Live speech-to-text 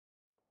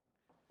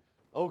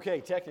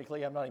Okay,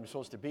 technically I'm not even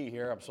supposed to be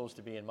here. I'm supposed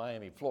to be in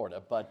Miami, Florida,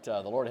 but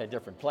the Lord had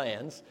different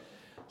plans.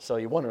 So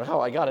you wonder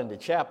how I got into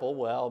chapel.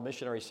 Well,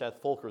 missionary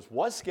Seth Folkers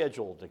was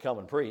scheduled to come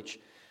and preach,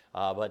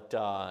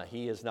 but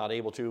he is not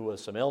able to with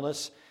some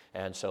illness,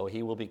 and so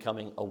he will be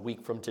coming a week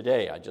from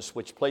today. I just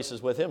switched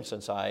places with him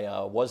since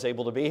I was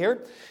able to be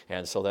here,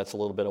 and so that's a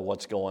little bit of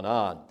what's going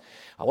on.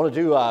 I want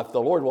to do, if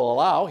the Lord will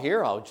allow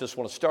here, I just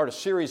want to start a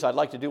series I'd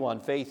like to do on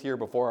faith here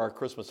before our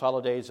Christmas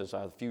holidays. There's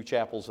a few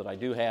chapels that I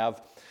do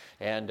have,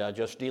 and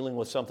just dealing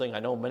with something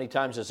I know many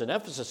times is an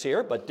emphasis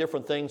here, but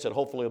different things that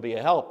hopefully will be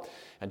a help.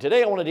 And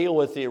today I want to deal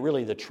with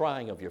the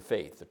trying of your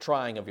faith, the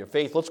trying of your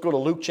faith. Let's go to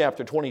Luke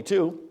chapter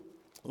 22.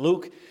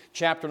 Luke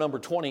chapter number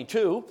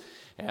 22.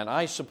 And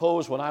I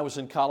suppose when I was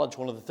in college,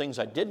 one of the things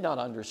I did not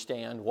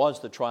understand was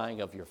the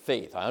trying of your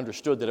faith. I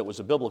understood that it was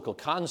a biblical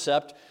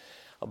concept,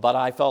 but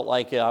I felt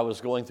like I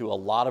was going through a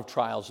lot of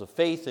trials of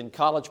faith in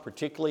college,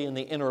 particularly in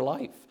the inner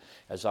life,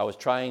 as I was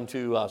trying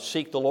to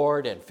seek the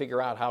Lord and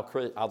figure out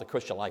how the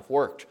Christian life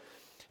worked.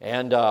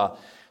 And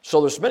so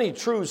there's many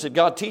truths that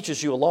God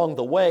teaches you along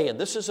the way, and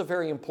this is a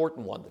very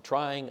important one, the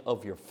trying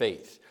of your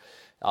faith.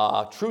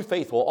 True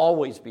faith will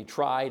always be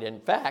tried. In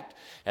fact,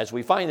 as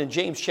we find in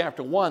James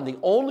chapter 1, the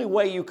only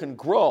way you can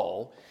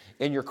grow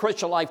in your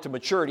Christian life to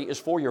maturity is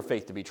for your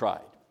faith to be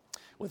tried.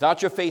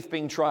 Without your faith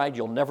being tried,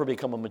 you'll never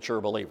become a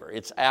mature believer.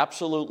 It's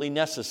absolutely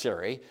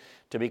necessary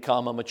to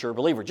become a mature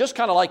believer. Just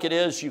kind of like it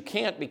is, you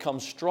can't become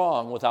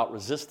strong without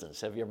resistance.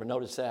 Have you ever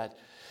noticed that?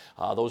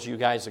 Those of you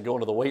guys that go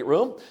into the weight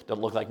room,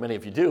 don't look like many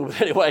of you do, but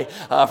anyway,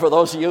 for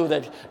those of you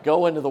that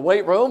go into the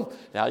weight room,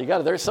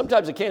 now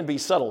sometimes it can be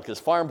subtle because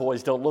farm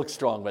boys don't look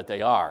strong, but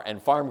they are,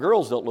 and farm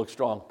girls don't look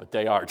strong, but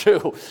they are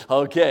too.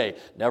 Okay,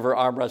 never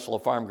arm wrestle a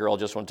farm girl,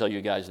 just want to tell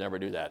you guys never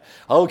do that.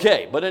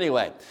 Okay, but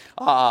anyway,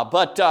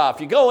 if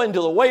you go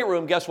into the weight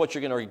room, guess what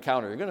you're going to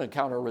encounter? You're going to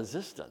encounter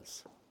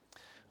resistance.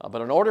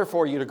 But in order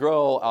for you to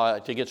grow,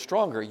 to get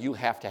stronger, you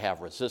have to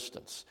have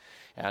resistance.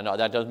 And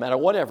that doesn't matter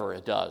whatever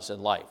it does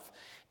in life.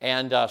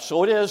 And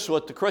so it is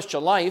with the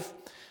Christian life.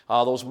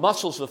 Those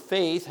muscles of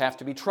faith have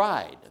to be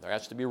tried. There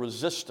has to be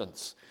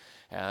resistance.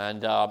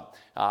 And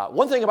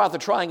one thing about the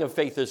trying of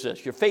faith is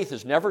this. Your faith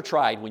is never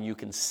tried when you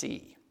can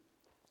see.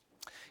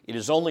 It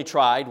is only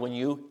tried when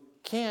you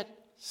can't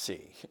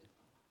see.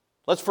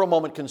 Let's for a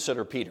moment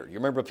consider Peter. You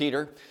remember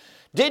Peter?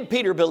 Did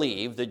Peter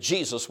believe that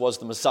Jesus was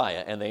the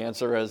Messiah? And the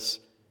answer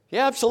is,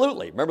 yeah,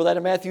 absolutely. Remember that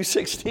in Matthew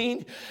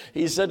 16?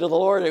 He said to the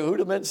Lord, who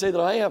do men say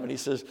that I am? And he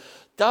says,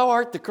 thou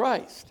art the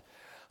Christ.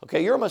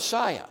 Okay, you're a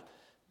Messiah.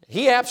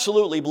 He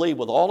absolutely believed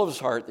with all of his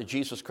heart that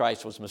Jesus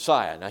Christ was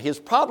Messiah. Now, his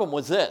problem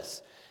was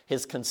this.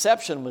 His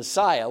conception of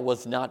Messiah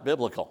was not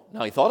biblical.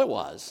 Now, he thought it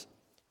was.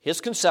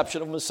 His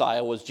conception of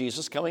Messiah was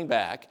Jesus coming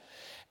back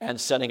and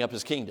setting up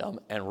his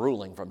kingdom and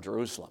ruling from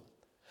Jerusalem.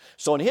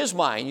 So in his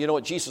mind, you know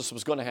what Jesus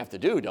was going to have to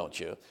do, don't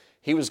you?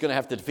 He was going to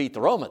have to defeat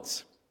the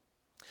Romans.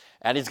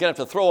 And he's going to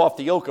have to throw off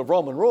the yoke of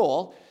Roman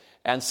rule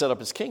and set up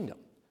his kingdom.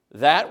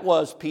 That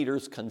was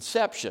Peter's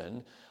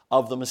conception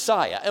of the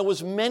Messiah. It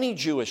was many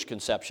Jewish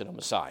conception of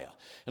Messiah.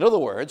 In other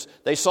words,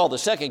 they saw the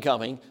second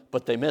coming,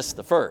 but they missed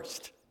the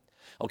first.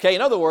 Okay,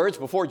 in other words,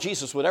 before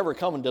Jesus would ever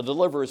come to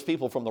deliver his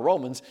people from the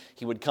Romans,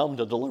 he would come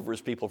to deliver his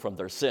people from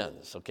their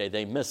sins. Okay,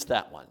 they missed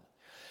that one.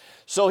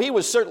 So he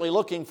was certainly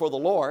looking for the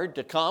Lord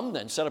to come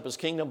and set up his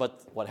kingdom,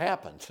 but what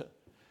happened?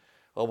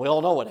 Well, we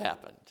all know what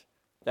happened.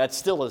 That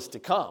still is to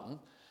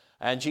come.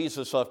 And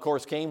Jesus, of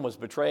course, came, was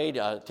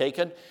betrayed,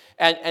 taken.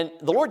 And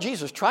the Lord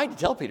Jesus tried to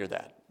tell Peter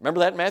that.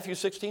 Remember that in Matthew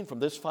 16? From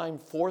this time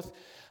forth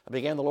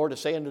began the Lord to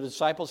say unto the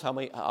disciples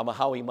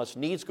how he must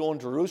needs go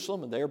into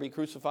Jerusalem and there be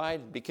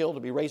crucified, be killed,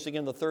 and be raised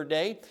again the third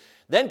day.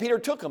 Then Peter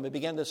took him and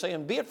began to say,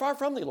 be it far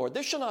from thee, Lord,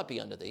 this shall not be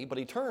unto thee. But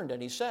he turned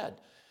and he said,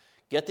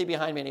 get thee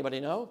behind me. Anybody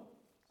know?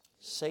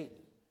 Satan.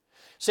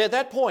 See, at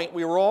that point,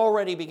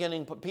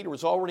 Peter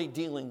was already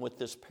dealing with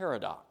this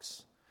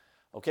paradox.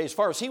 Okay, as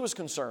far as he was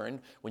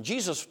concerned, when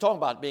Jesus was talking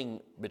about being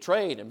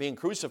betrayed and being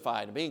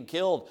crucified and being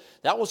killed,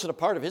 that wasn't a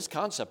part of his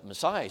concept of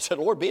Messiah. He said,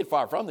 Lord, be it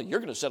far from thee. You're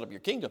going to set up your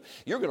kingdom.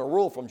 You're going to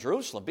rule from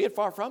Jerusalem. Be it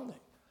far from thee.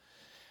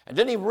 And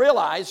then he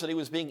realized that he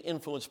was being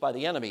influenced by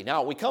the enemy.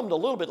 Now, we come to a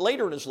little bit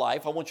later in his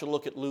life. I want you to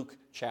look at Luke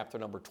chapter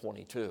number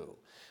 22.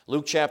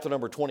 Luke chapter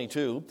number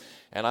 22,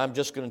 and I'm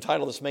just going to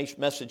entitle this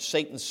message,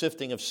 Satan's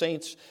Sifting of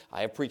Saints.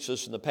 I have preached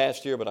this in the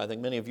past year, but I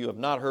think many of you have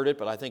not heard it,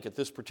 but I think at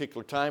this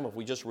particular time, if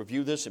we just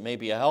review this, it may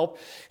be a help.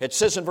 It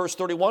says in verse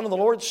 31, and the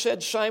Lord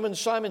said, Simon,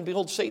 Simon,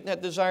 behold, Satan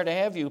hath desired to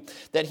have you,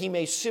 that he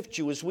may sift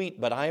you as wheat,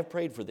 but I have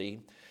prayed for thee,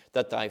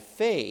 that thy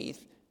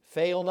faith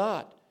fail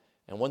not.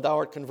 And when thou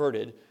art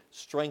converted,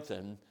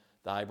 strengthen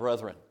thy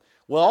brethren.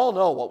 We all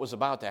know what was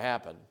about to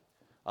happen.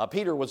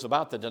 Peter was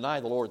about to deny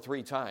the Lord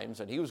 3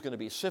 times, and he was going to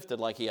be sifted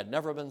like he had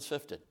never been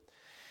sifted.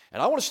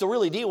 And I want us to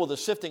really deal with the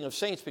sifting of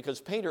saints because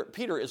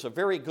Peter is a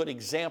very good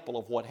example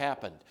of what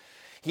happened.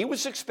 He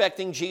was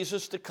expecting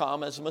Jesus to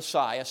come as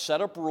Messiah, set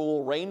up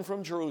rule, reign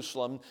from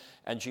Jerusalem,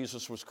 and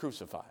Jesus was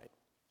crucified.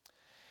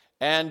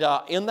 And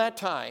in that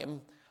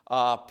time,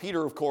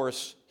 Peter, of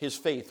course, his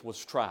faith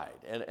was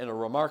tried in a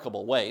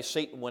remarkable way.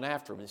 Satan went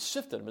after him and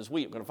sifted him as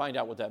wheat. We're going to find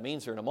out what that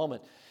means here in a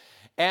moment.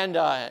 And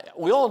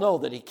we all know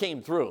that he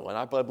came through, and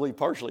I believe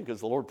partially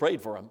because the Lord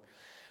prayed for him.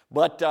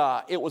 But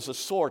it was a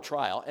sore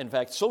trial. In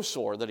fact, so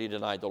sore that he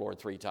denied the Lord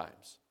 3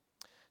 times.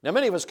 Now,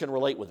 many of us can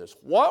relate with this.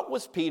 What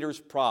was Peter's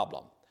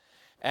problem?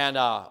 And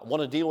I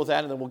want to deal with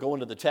that, and then we'll go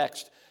into the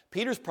text.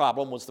 Peter's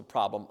problem was the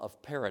problem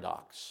of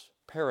paradox.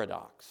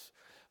 Paradox.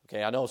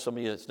 Okay, I know some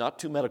of you, it's not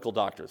 2 medical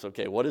doctors.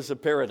 Okay, what is a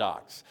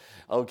paradox?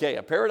 Okay,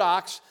 a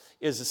paradox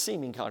is a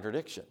seeming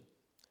contradiction.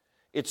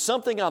 It's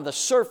something on the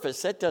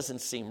surface that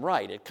doesn't seem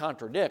right. It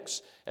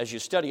contradicts. As you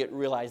study it,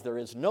 realize there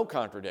is no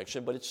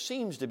contradiction, but it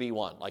seems to be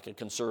one, like a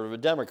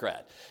conservative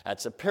Democrat.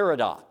 That's a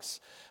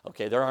paradox.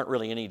 Okay, there aren't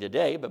really any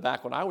today, but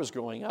back when I was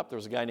growing up, there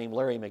was a guy named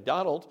Larry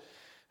McDonald,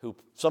 who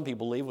some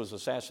people believe was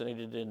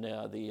assassinated in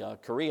the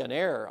Korean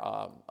Air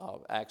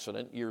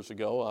accident years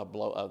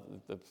ago.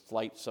 The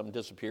flight, some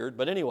disappeared.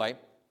 But anyway,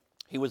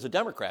 he was a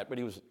Democrat, but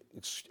he was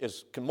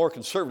more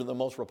conservative than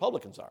most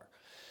Republicans are.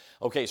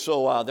 Okay,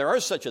 so there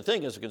is such a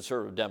thing as a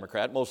conservative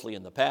Democrat, mostly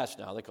in the past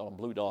now. They call them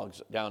blue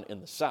dogs down in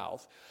the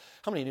South.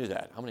 How many knew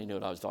that? How many knew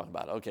what I was talking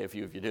about? Okay, a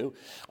few of you do.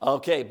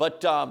 Okay,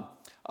 but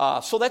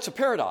so that's a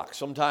paradox.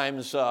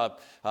 Sometimes, for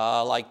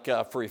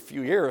a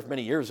few years,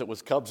 many years, it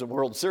was Cubs and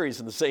World Series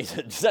in the same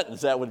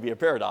sentence. That would be a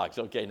paradox.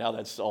 Okay, now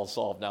that's all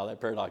solved. Now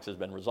that paradox has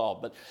been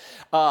resolved.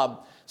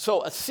 But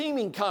so a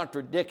seeming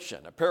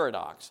contradiction, a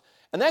paradox.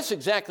 And that's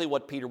exactly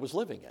what Peter was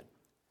living in.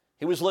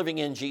 He was living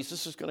in,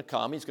 Jesus is going to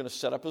come. He's going to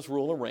set up his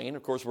rule and reign.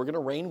 Of course, we're going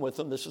to reign with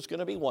him. This is going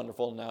to be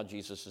wonderful. And now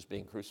Jesus is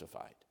being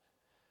crucified.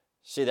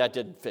 See, that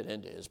didn't fit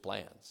into his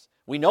plans.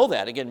 We know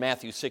that. Again,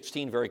 Matthew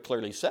 16 very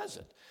clearly says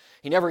it.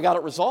 He never got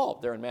it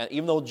resolved there in Matthew,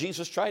 even though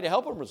Jesus tried to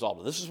help him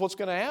resolve it. This is what's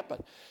going to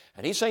happen.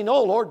 And he's saying,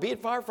 no, Lord, be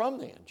it far from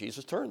thee. And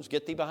Jesus turns,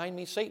 get thee behind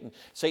me, Satan.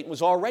 Satan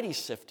was already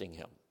sifting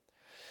him.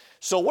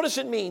 So what does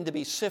it mean to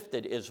be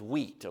sifted as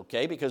wheat,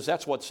 okay? Because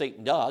that's what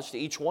Satan does to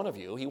each one of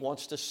you. He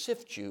wants to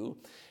sift you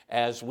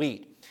as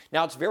wheat.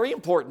 Now, it's very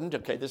important,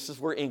 okay, this is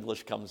where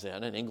English comes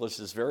in, and English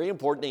is very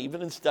important.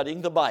 Even in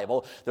studying the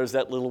Bible, there's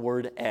that little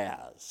word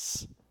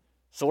as.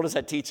 So what does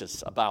that teach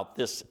us about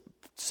this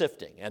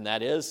sifting? And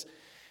that is,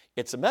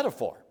 it's a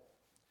metaphor.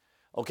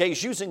 Okay,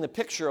 he's using the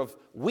picture of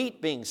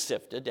wheat being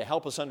sifted to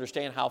help us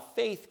understand how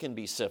faith can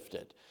be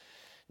sifted.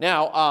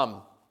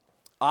 Now,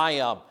 I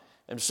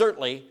am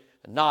certainly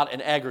not an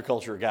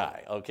agriculture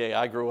guy, okay?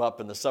 I grew up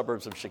in the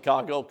suburbs of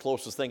Chicago.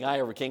 Closest thing I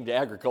ever came to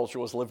agriculture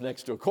was live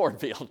next to a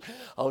cornfield.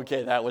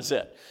 Okay, that was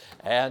it.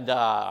 And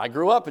I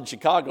grew up in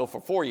Chicago for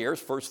 4 years,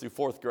 1st through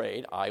 4th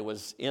grade. I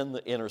was in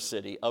the inner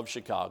city of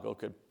Chicago,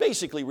 could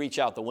basically reach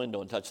out the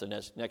window and touch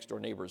the next door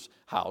neighbor's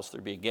house.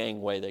 There'd be a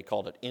gangway, they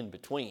called it, in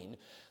between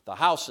the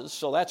houses.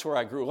 So that's where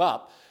I grew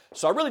up.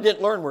 So I really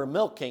didn't learn where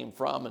milk came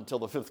from until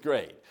the 5th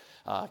grade.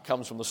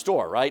 Comes from the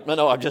store, right?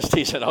 No, I'm just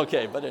teasing.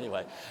 Okay, but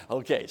anyway.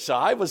 Okay, so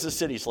I was a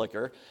city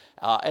slicker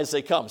as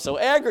they come. So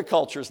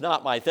agriculture is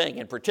not my thing,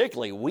 and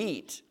particularly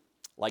wheat.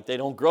 Like they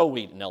don't grow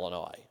wheat in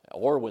Illinois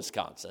or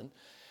Wisconsin.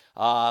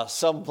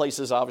 Some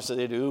places, obviously,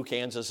 they do.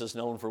 Kansas is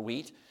known for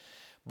wheat.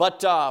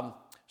 But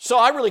so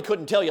I really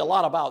couldn't tell you a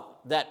lot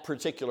about that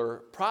particular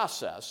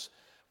process.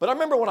 But I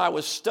remember when I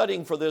was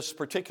studying for this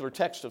particular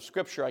text of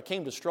Scripture, I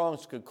came to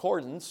Strong's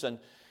Concordance, and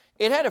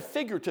it had a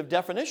figurative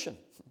definition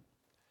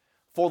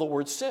for the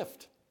word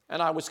sift.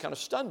 And I was kind of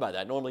stunned by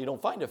that. Normally you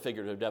don't find a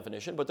figurative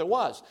definition, but there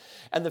was.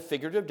 And the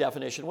figurative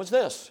definition was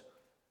this: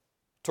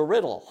 to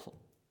riddle.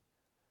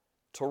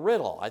 To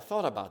riddle. I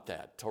thought about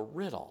that. To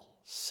riddle.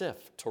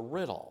 Sift. To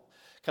riddle.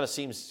 Kind of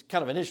seems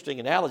kind of an interesting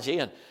analogy.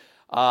 And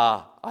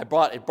it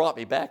brought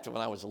me back to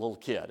when I was a little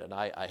kid. And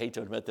I hate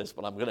to admit this,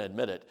 but I'm going to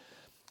admit it.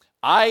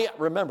 I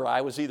remember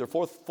I was either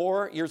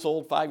 4 years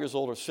old, 5 years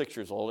old, or 6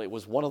 years old. It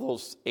was one of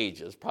those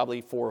ages, probably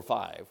 4 or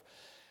 5.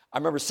 I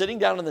remember sitting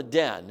down in the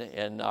den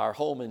in our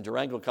home in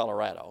Durango,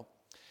 Colorado,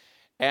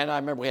 and I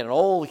remember we had an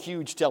old,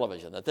 huge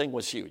television. The thing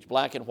was huge,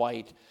 black and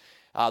white.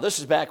 This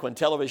is back when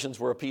televisions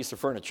were a piece of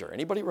furniture.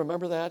 Anybody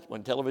remember that?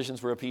 When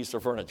televisions were a piece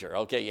of furniture.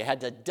 Okay, you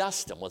had to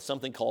dust them with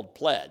something called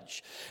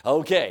pledge.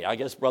 Okay, I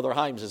guess Brother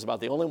Himes is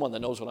about the only one that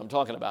knows what I'm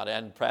talking about,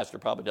 and Pastor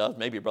probably does,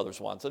 maybe Brother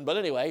Swanson. But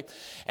anyway,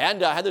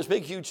 and I had this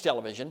big, huge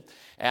television,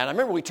 and I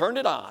remember we turned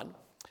it on,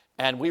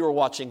 and we were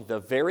watching the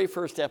very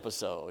first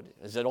episode,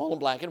 is it all in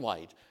black and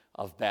white,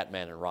 of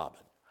Batman and Robin.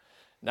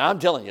 Now, I'm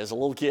telling you, as a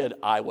little kid,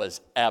 I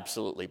was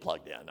absolutely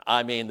plugged in.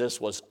 I mean,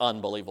 this was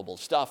unbelievable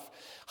stuff.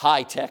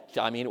 High tech,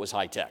 I mean, it was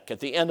high tech.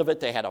 At the end of it,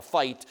 they had a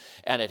fight,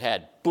 and it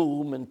had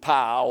boom and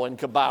pow and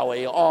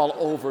kabowie all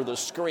over the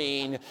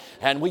screen,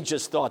 and we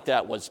just thought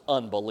that was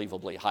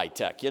unbelievably high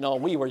tech. You know,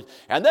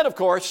 and then, of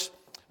course,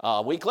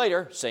 a week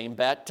later, same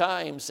bat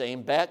time,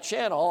 same bat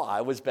channel,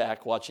 I was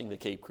back watching the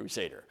Cape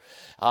Crusader.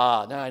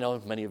 Now, I know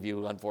many of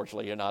you,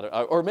 unfortunately, are not,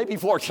 or maybe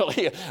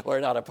fortunately,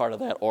 are not a part of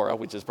that aura,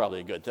 which is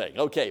probably a good thing.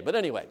 Okay, but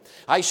anyway,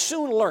 I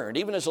soon learned,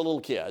 even as a little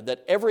kid,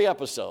 that every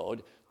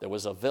episode, there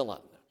was a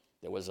villain.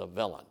 There was a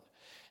villain.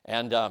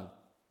 And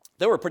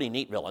They were pretty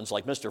neat villains,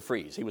 like Mr.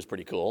 Freeze. He was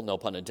pretty cool, no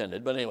pun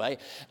intended. But anyway,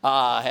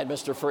 had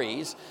Mr.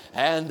 Freeze.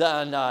 And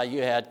then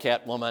you had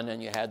Catwoman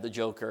and you had the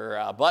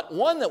Joker. But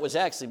one that was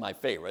actually my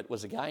favorite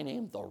was a guy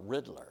named the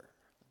Riddler.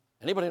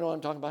 Anybody know what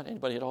I'm talking about?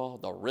 Anybody at all?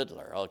 The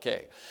Riddler,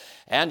 okay.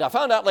 And I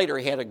found out later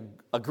he had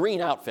a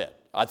green outfit.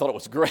 I thought it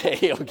was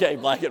gray, okay,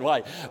 black and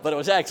white, but it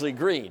was actually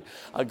green.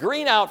 A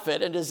green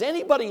outfit, and does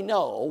anybody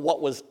know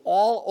what was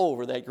all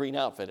over that green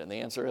outfit? And the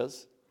answer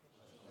is?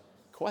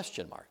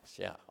 Question marks,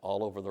 yeah.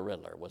 All over the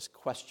Riddler was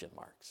question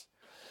marks.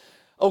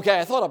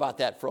 Okay, I thought about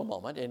that for a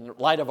moment in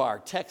light of our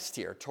text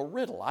here, to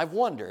riddle. I've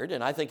wondered,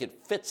 and I think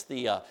it fits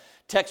the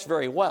text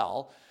very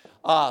well,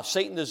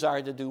 Satan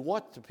desired to do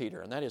what to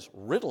Peter? And that is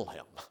riddle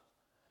him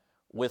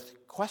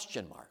with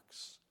question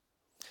marks.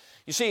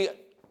 You see,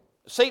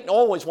 Satan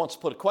always wants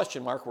to put a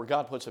question mark where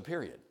God puts a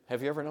period.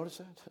 Have you ever noticed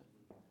that?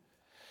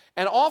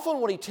 And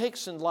often what he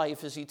takes in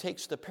life is he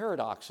takes the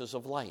paradoxes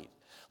of life.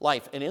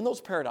 And in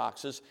those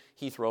paradoxes,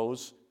 he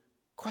throws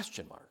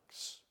question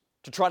marks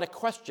to try to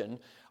question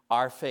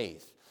our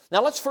faith.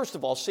 Now, let's first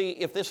of all see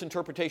if this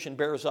interpretation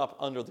bears up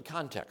under the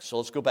context. So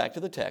let's go back to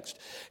the text.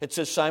 It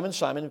says, Simon,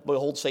 Simon,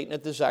 behold, Satan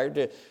hath desired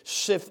to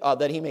sift,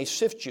 that he may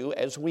sift you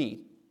as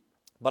wheat.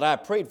 But I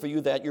have prayed for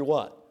you that your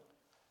what?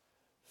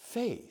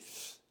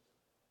 Faith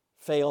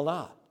fail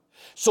not.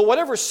 So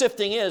whatever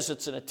sifting is,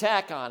 it's an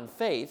attack on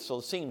faith. So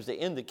it seems to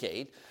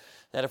indicate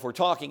that if we're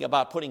talking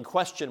about putting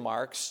question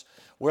marks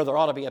where there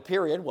ought to be a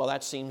period, well,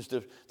 that seems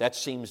to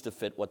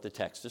fit what the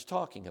text is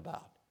talking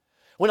about.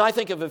 When I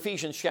think of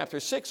Ephesians chapter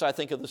 6, I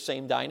think of the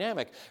same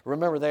dynamic.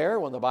 Remember there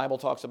when the Bible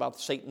talks about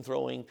Satan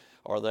throwing,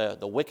 or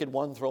the wicked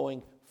one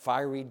throwing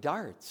fiery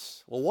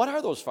darts. Well, what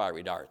are those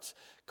fiery darts?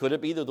 Could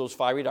it be that those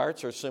fiery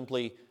darts are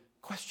simply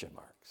question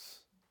marks?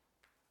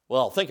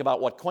 Well, think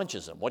about what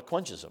quenches them. What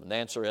quenches them? And the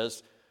answer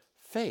is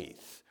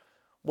faith.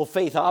 Well,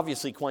 faith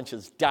obviously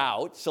quenches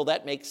doubt, so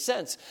that makes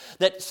sense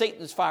that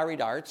Satan's fiery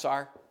darts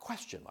are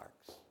question marks.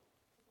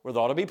 Where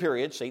there ought to be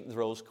periods, Satan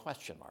throws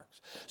question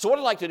marks. So what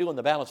I'd like to do in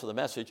the balance of the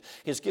message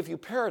is give you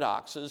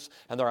paradoxes,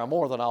 and there are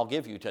more than I'll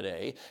give you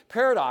today,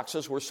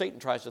 paradoxes where Satan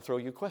tries to throw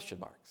you question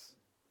marks.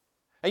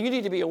 And you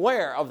need to be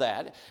aware of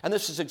that. And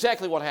this is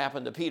exactly what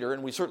happened to Peter,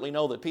 and we certainly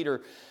know that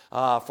Peter,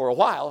 for a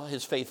while,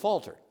 his faith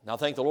faltered. Now,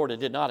 thank the Lord, it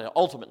did not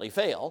ultimately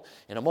fail.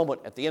 In a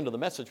moment, at the end of the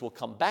message, we'll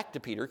come back to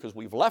Peter, because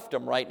we've left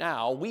him right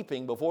now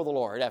weeping before the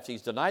Lord after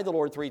he's denied the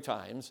Lord 3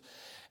 times.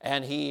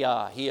 And he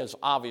is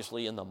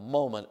obviously in the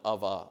moment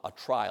of a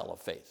trial of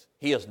faith.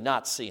 He is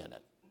not seeing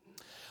it.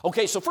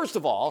 Okay, so first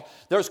of all,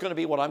 there's going to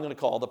be what I'm going to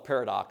call the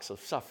paradox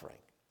of suffering.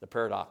 The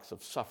paradox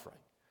of suffering.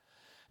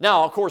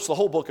 Now, of course, the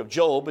whole book of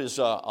Job is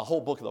a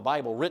whole book of the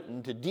Bible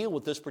written to deal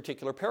with this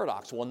particular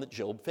paradox, one that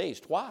Job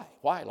faced. Why?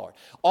 Why, Lord?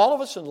 All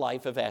of us in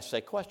life have asked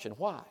that question.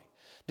 Why?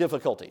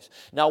 Difficulties.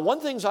 Now,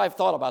 one thing I've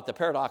thought about the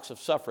paradox of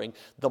suffering,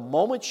 the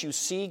moment you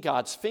see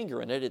God's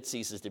finger in it, it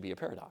ceases to be a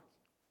paradox.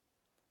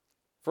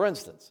 For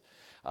instance,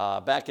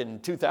 back in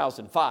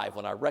 2005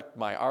 when I wrecked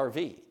my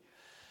RV,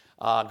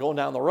 going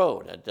down the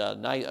road at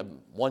a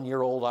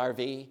 1-year-old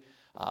RV,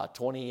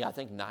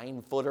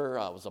 9-footer,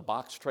 it was a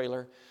box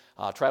trailer,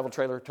 travel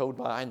trailer towed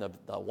behind the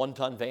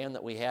 1-ton van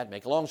that we had.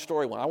 Make a long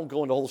story, I won't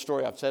go into the whole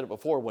story, I've said it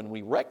before, when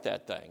we wrecked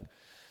that thing.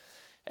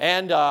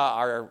 And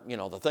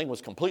the thing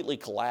was completely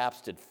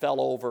collapsed. It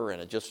fell over,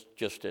 and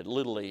it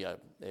literally,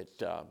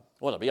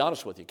 well, to be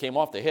honest with you, came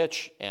off the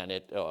hitch, and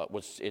it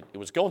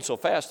was going so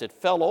fast it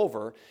fell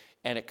over,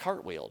 and it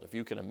cartwheeled. If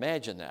you can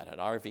imagine that, an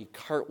RV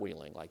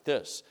cartwheeling like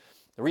this.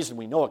 The reason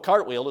we know it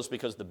cartwheeled is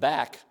because the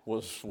back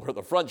was where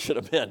the front should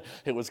have been.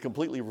 It was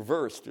completely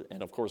reversed,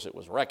 and of course it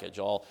was wreckage.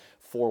 All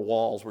 4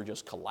 walls were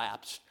just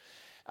collapsed,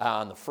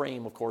 and the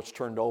frame, of course,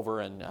 turned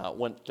over and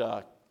went.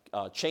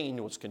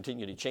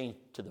 Continued to chain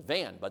to the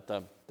van, but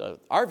the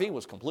RV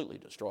was completely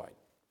destroyed.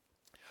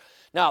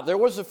 Now, there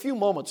was a few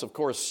moments, of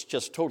course,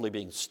 just totally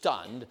being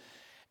stunned,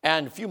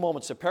 and a few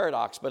moments of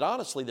paradox, but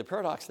honestly, the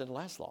paradox didn't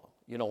last long.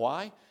 You know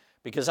why?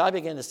 Because I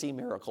began to see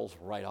miracles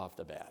right off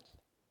the bat.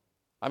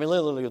 I mean,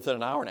 literally within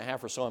an hour and a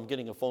half or so, I'm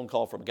getting a phone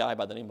call from a guy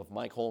by the name of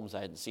Mike Holmes.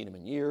 I hadn't seen him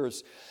in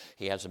years.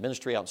 He has a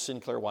ministry out in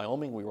Sinclair,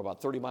 Wyoming. We were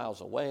about 30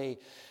 miles away.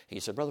 He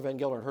said, Brother Van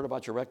Gelderen, heard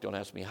about your wreck. Don't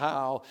ask me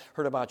how.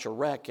 Heard about your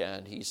wreck.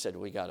 And he said,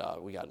 we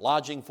got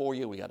lodging for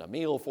you. We got a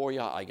meal for you.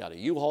 I got a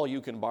U-Haul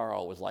you can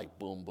borrow. It was like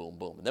boom, boom,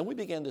 boom. And then we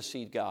began to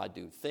see God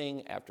do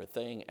thing after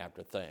thing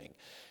after thing.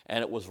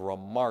 And it was a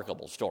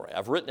remarkable story.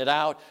 I've written it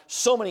out.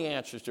 So many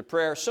answers to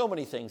prayer. So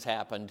many things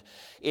happened.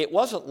 It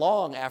wasn't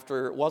long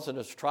after it wasn't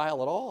a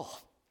trial at all.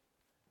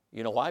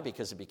 You know why?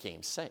 Because it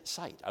became sight.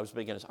 I was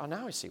beginning to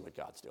now I see what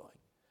God's doing.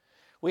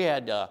 We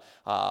had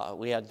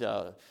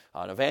an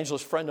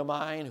evangelist friend of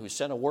mine who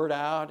sent a word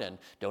out, and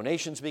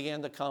donations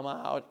began to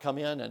come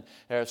in, and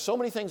there are so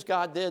many things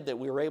God did that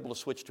we were able to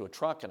switch to a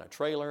truck and a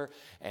trailer,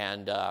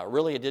 and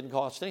really it didn't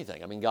cost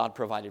anything. I mean, God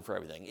provided for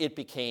everything. It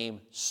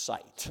became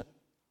sight.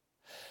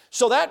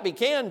 So that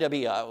began to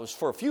be, it was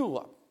for a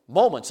few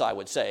moments, I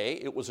would say,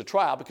 it was a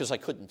trial because I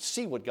couldn't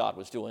see what God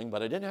was doing,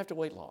 but I didn't have to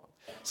wait long.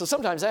 So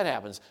sometimes that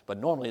happens, but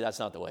normally that's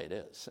not the way it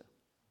is.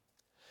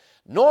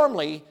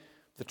 Normally,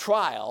 the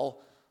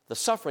trial, the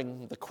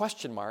suffering, the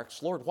question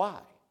marks, Lord, why?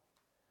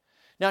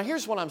 Now,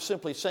 here's what I'm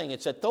simply saying.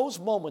 It's at those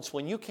moments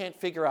when you can't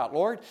figure out,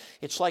 Lord,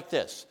 it's like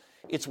this.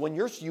 It's when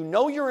you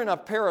know you're in a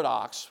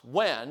paradox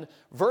when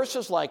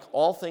verses like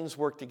all things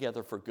work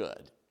together for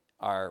good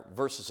are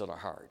verses that are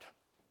hard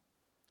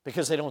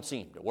because they don't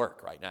seem to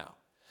work right now.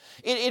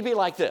 It'd be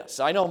like this.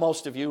 I know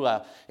most of you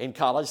in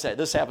college,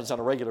 this happens on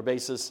a regular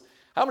basis.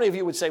 How many of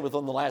you would say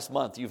within the last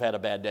month you've had a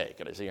bad day?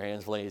 Could I see your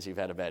hands, please? You've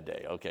had a bad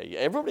day. Okay.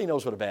 Everybody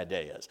knows what a bad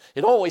day is.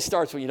 It always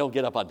starts when you don't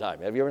get up on time.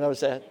 Have you ever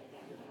noticed that?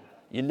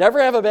 You never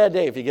have a bad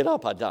day if you get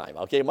up on time.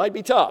 Okay, it might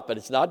be tough, but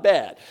it's not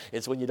bad.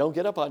 It's when you don't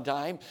get up on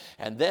time,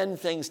 and then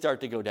things start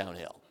to go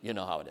downhill. You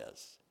know how it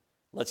is.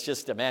 Let's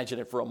just imagine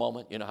it for a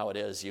moment. You know how it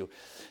is. You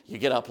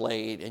get up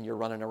late, and you're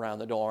running around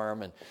the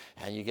dorm,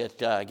 and you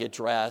get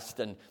dressed,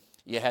 and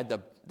you had the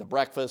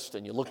breakfast,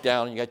 and you look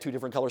down, and you got two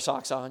different color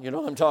socks on. You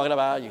know what I'm talking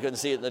about? You couldn't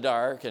see it in the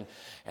dark,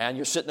 and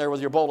you're sitting there with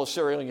your bowl of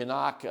cereal, and you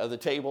knock the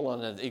table,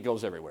 and it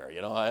goes everywhere,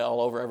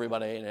 all over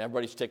everybody, and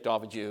everybody's ticked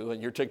off at you,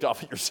 and you're ticked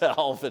off at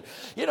yourself, and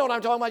you know what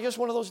I'm talking about? Just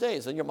one of those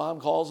days. Then your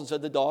mom calls and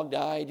said the dog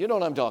died. You know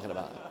what I'm talking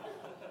about?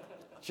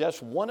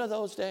 Just one of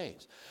those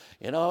days.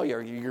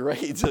 You're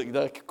ready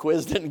the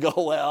quiz didn't go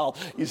well.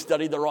 You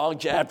studied the wrong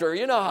chapter.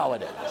 You know how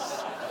it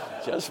is.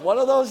 Just one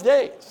of those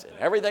days. And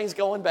everything's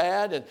going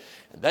bad. And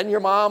then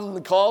your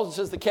mom calls and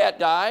says the cat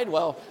died.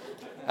 Well,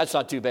 that's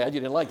not too bad. You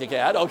didn't like the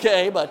cat.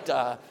 Okay, but,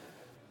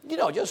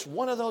 just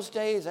one of those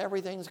days,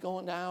 everything's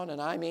going down.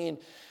 And I mean,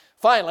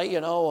 finally,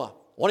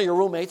 one of your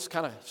roommates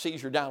kind of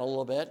sees you down a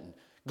little bit and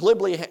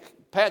glibly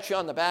pats you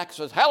on the back and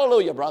says,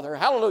 hallelujah, brother.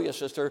 Hallelujah,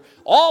 sister.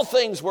 All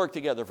things work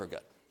together for good.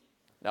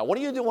 Now, what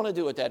do you want to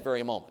do at that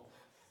very moment?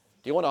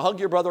 Do you want to hug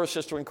your brother or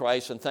sister in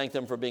Christ and thank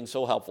them for being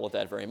so helpful at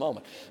that very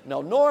moment?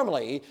 No,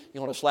 normally you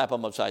want to slap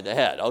them upside the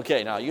head.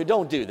 Okay, now you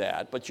don't do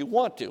that, but you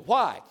want to.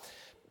 Why?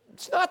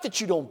 It's not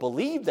that you don't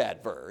believe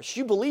that verse.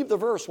 You believe the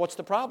verse. What's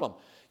the problem?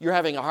 You're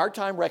having a hard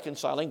time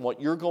reconciling what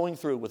you're going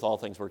through with all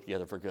things work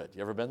together for good.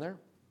 You ever been there?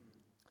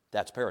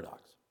 That's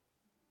paradox.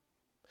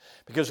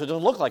 Because it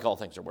doesn't look like all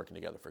things are working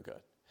together for good.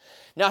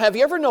 Now, have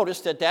you ever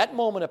noticed that that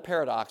moment of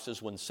paradox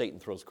is when Satan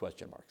throws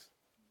question marks?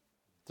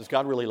 Does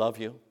God really love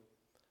you?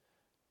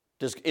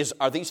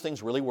 Are these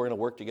things really going to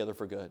work together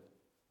for good?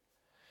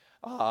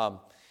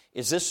 How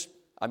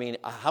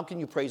can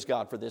you praise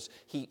God for this?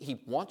 He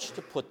wants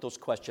to put those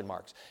question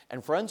marks.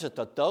 And friends, at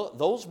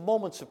those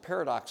moments of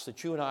paradox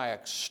that you and I are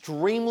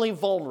extremely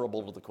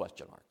vulnerable to the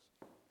question marks.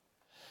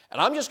 And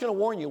I'm just going to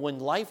warn you,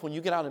 when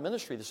you get out of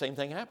ministry, the same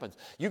thing happens.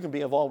 You can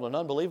be involved in an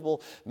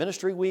unbelievable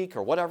ministry week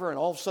or whatever, and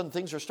all of a sudden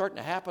things are starting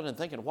to happen and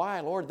thinking, why,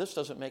 Lord, this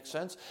doesn't make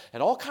sense,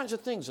 and all kinds of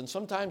things. And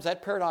sometimes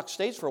that paradox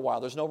stays for a while.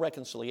 There's no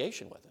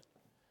reconciliation with it.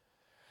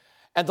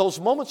 And those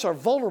moments are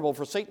vulnerable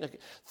for Satan to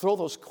throw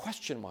those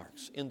question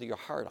marks into your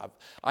heart.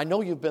 I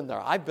know you've been there.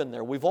 I've been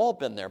there. We've all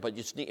been there. But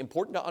it's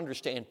important to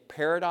understand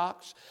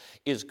paradox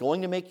is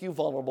going to make you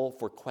vulnerable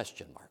for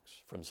question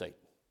marks from Satan.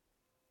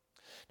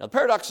 Now, the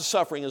paradox of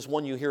suffering is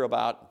one you hear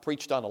about,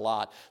 preached on a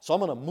lot. So I'm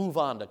going to move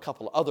on to a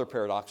couple of other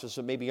paradoxes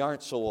that maybe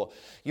aren't so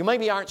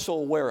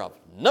aware of.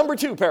 Number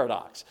 2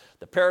 paradox,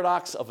 the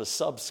paradox of a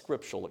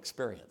subscriptural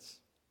experience.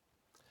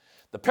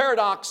 The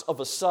paradox of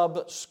a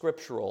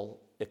subscriptural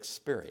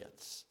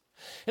experience.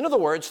 In other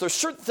words, there's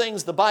certain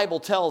things the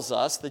Bible tells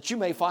us that you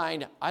may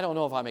find, I don't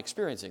know if I'm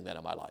experiencing that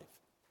in my life.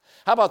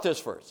 How about this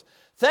verse?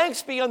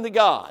 Thanks be unto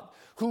God,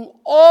 who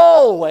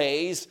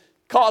always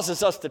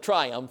causes us to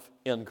triumph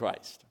in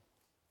Christ.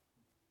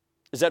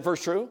 Is that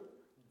verse true?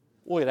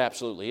 Well, it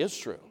absolutely is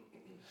true.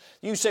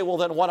 You say, well,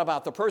 then what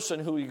about the person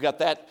who you got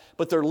that,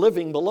 but they're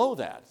living below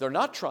that? They're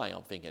not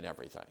triumphing in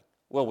everything.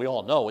 Well, we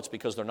all know it's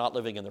because they're not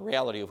living in the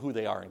reality of who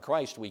they are in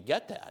Christ. We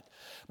get that.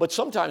 But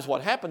sometimes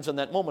what happens in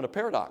that moment of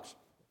paradox,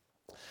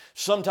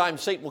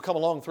 sometimes Satan will come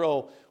along and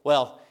throw,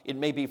 well, it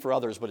may be for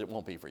others, but it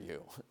won't be for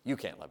you. You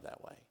can't live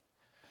that way.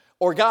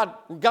 Or God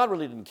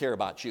really didn't care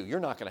about you. You're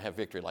not going to have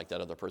victory like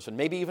that other person.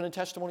 Maybe even in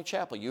testimony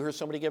chapel, you hear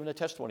somebody giving a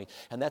testimony,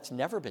 and that's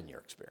never been your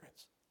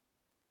experience.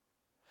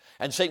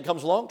 And Satan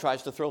comes along,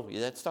 tries to throw,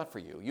 that's not for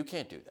you. You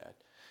can't do that.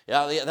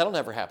 Yeah, that'll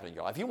never happen in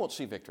your life. You won't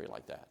see victory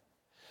like that.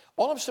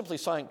 All I'm simply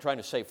trying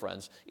to say,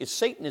 friends, is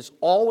Satan is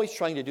always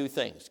trying to do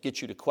things,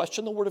 get you to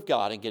question the Word of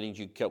God and getting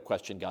you to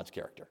question God's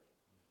character.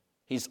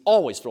 He's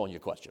always throwing you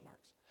question marks.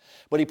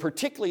 But he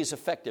particularly is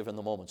effective in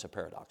the moments of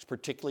paradox,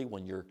 particularly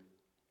when you're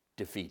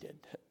defeated.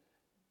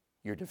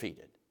 You're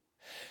defeated.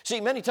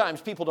 See, many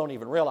times people don't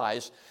even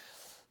realize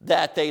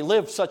that they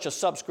live such a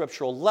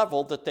subscriptural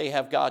level that they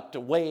have got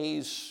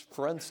ways,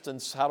 for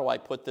instance, how do I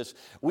put this?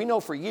 We know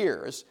for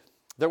years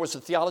there was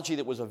a theology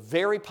that was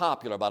very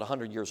popular about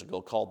 100 years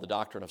ago called the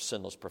doctrine of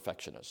sinless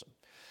perfectionism.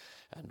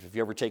 And if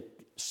you ever take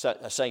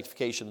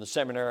sanctification in the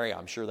seminary,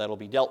 I'm sure that'll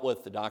be dealt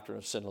with, the doctrine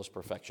of sinless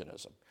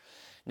perfectionism.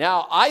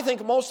 Now, I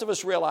think most of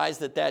us realize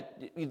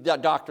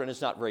that doctrine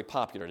is not very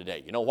popular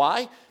today. You know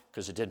why?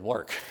 Because it didn't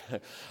work.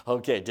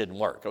 Okay, it didn't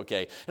work.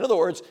 Okay. In other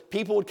words,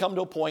 people would come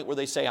to a point where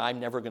they say,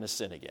 I'm never going to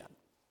sin again.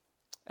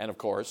 And of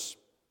course,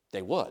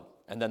 they would.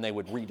 And then they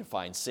would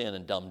redefine sin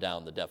and dumb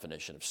down the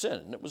definition of sin.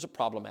 And it was a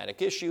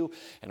problematic issue.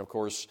 And of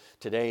course,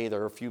 today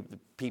there are a few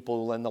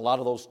people, and a lot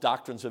of those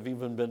doctrines have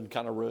even been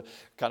kind of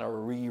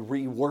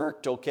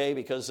reworked, okay,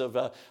 because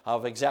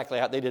of exactly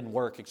how they didn't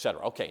work,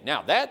 etc. Okay,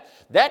 now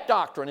that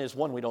doctrine is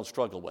one we don't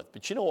struggle with.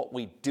 But you know what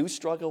we do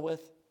struggle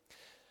with?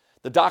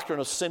 The doctrine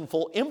of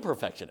sinful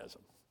imperfectionism.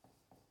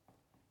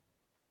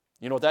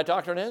 You know what that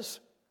doctrine is?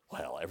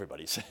 Well,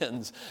 everybody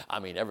sins. I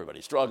mean,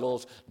 everybody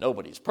struggles.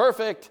 Nobody's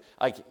perfect.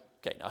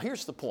 Okay, now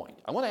here's the point.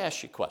 I want to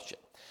ask you a question.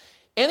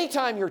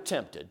 Anytime you're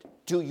tempted,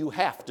 do you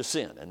have to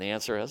sin? And the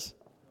answer is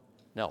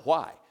no.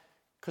 Why?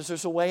 Because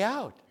there's a way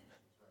out.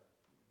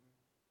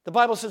 The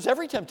Bible says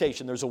every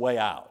temptation there's a way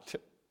out.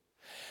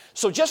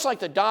 So just like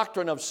the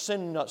doctrine of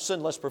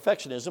sinless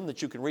perfectionism,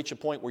 that you can reach a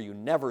point where you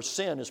never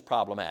sin, is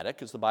problematic,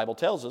 because the Bible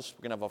tells us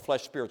we're going to have a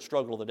flesh-spirit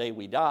struggle the day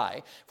we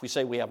die. If we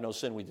say we have no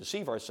sin, we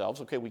deceive ourselves.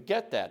 Okay, we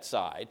get that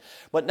side.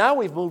 But now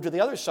we've moved to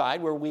the other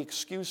side where we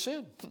excuse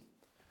sin.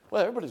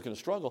 Well, everybody's going to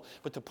struggle.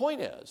 But the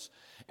point is,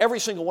 every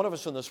single one of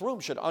us in this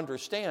room should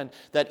understand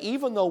that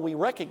even though we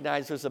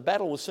recognize there's a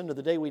battle with sin to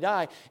the day we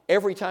die,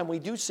 every time we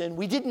do sin,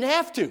 we didn't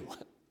have to.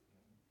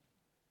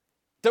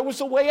 There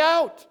was a way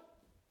out.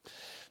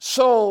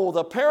 So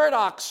the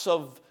paradox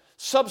of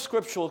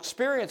subscriptural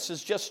experience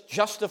is just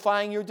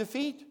justifying your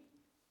defeat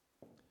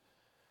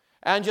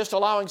and just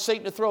allowing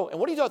Satan to throw. And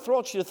what he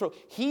wants you to throw?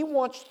 He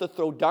wants to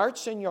throw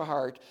darts in your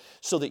heart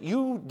so that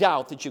you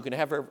doubt that you can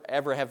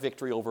ever have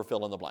victory over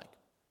fill in the blank.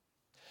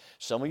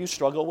 Some of you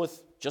struggle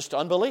with just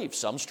unbelief.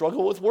 Some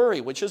struggle with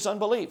worry, which is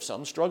unbelief.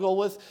 Some struggle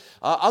with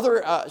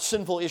other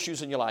sinful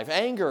issues in your life,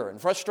 anger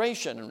and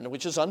frustration,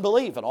 which is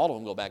unbelief. And all of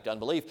them go back to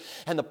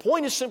unbelief. And the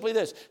point is simply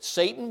this.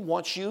 Satan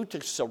wants you to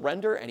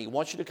surrender, and he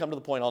wants you to come to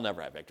the point, I'll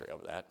never have victory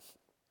over that.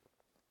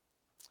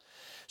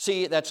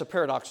 See, that's a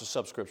paradox of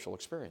subscriptural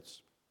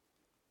experience.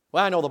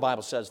 Well, I know the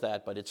Bible says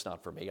that, but it's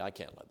not for me. I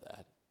can't live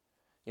that.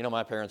 You know,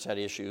 my parents had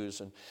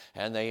issues,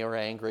 and they are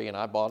angry, and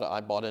I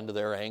bought into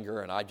their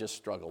anger, and I just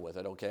struggle with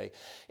it, okay?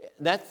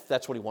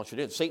 That's what he wants you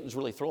to do. Satan's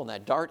really throwing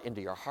that dart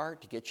into your heart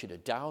to get you to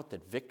doubt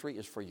that victory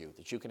is for you,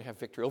 that you can have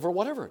victory over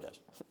whatever it is.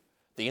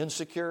 The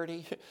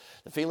insecurity,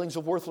 the feelings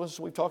of worthlessness,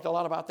 we've talked a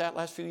lot about that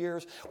last few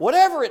years.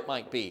 Whatever it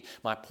might be.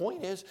 My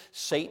point is,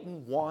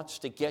 Satan wants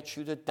to get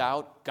you to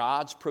doubt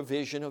God's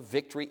provision of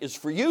victory is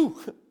for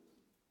you.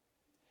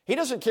 He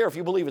doesn't care if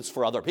you believe it's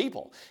for other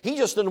people. He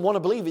just doesn't want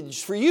to believe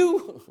it's for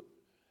you.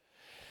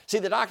 See,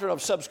 the doctrine of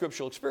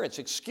subscriptural experience,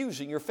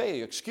 excusing your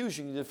failure,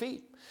 excusing your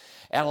defeat,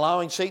 and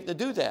allowing Satan to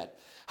do that.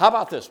 How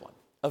about this one?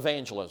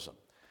 Evangelism.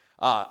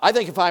 I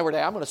think if I were to,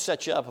 I'm going to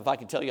set you up, if I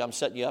can tell you I'm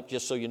setting you up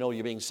just so you know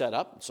you're being set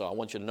up. So I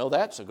want you to know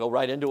that, so go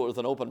right into it with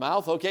an open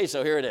mouth. Okay,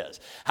 so here it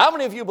is. How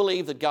many of you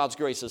believe that God's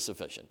grace is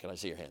sufficient? Can I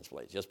see your hands,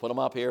 please? Just put them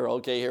up here.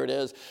 Okay, here it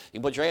is. You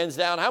can put your hands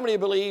down. How many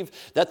of you believe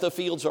that the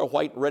fields are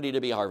white, ready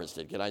to be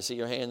harvested? Can I see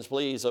your hands,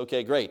 please?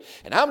 Okay, great.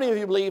 And how many of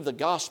you believe the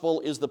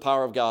gospel is the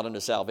power of God unto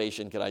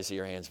salvation? Can I see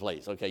your hands,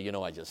 please? Okay, you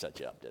know I just set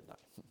you up, didn't I?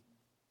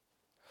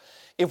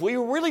 If we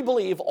really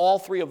believe all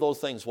three of those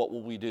things, what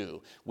will we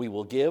do? We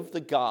will give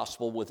the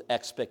gospel with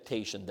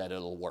expectation that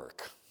it'll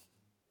work.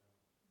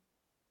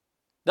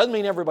 Doesn't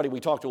mean everybody we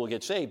talk to will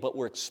get saved, but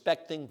we're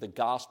expecting the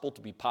gospel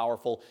to be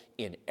powerful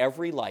in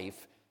every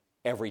life,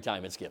 every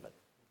time it's given.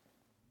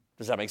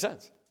 Does that make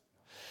sense?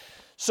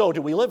 So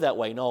do we live that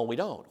way? No, we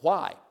don't.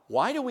 Why?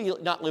 Why do we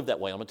not live that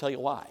way? I'm going to tell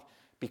you why.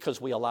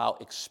 Because we allow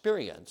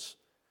experience,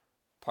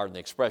 pardon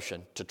the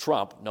expression, to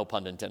trump, no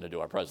pun intended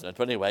to our president,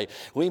 but anyway,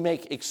 we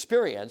make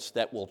experience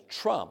that will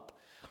trump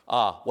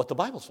what the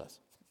Bible says.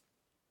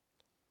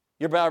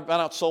 You're about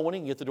out soul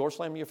winning, you get the door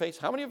slammed in your face.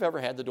 How many have ever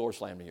had the door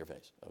slammed in your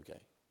face? Okay,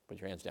 put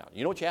your hands down.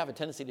 You know what you have a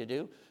tendency to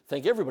do?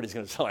 Think everybody's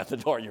going to slam the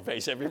door in your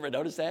face. Have you ever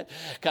noticed that?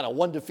 Kind of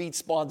one defeat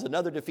spawns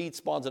another defeat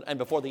spawns, and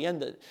before the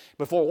end,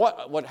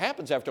 what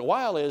happens after a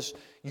while is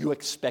you're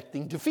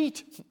expecting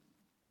defeat.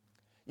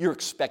 You're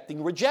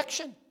expecting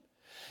rejection.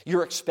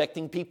 You're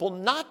expecting people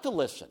not to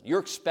listen.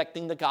 You're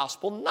expecting the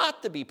gospel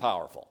not to be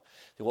powerful.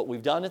 So what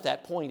we've done at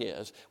that point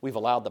is we've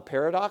allowed the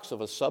paradox of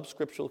a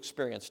subscriptural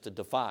experience to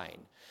define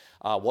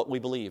what we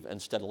believe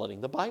instead of letting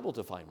the Bible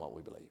define what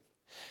we believe.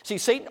 See,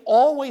 Satan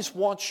always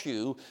wants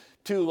you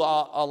to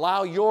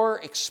allow your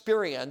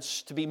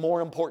experience to be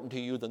more important to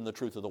you than the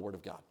truth of the Word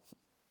of God.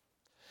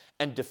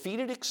 And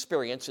defeated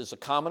experience is a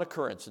common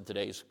occurrence in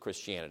today's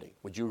Christianity.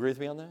 Would you agree with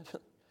me on that?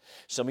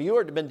 Some of you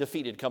have been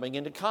defeated coming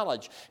into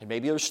college, and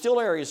maybe there's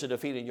still areas of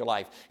defeat in your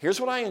life. Here's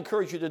what I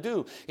encourage you to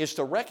do, is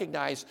to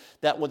recognize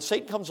that when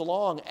Satan comes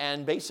along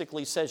and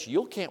basically says,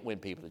 you can't win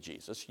people to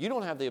Jesus, you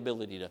don't have the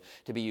ability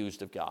to be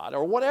used of God,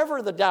 or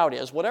whatever the doubt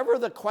is, whatever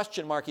the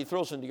question mark he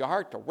throws into your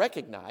heart, to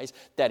recognize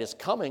that is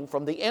coming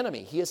from the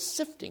enemy. He is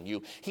sifting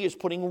you. He is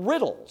putting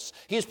riddles.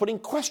 He is putting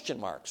question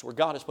marks where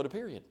God has put a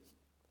period.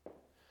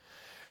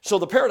 So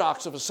the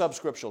paradox of a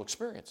subscriptural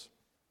experience.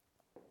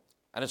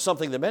 And it's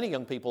something that many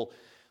young people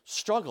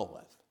struggle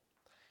with.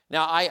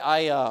 Now,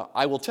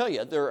 I will tell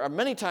you, there are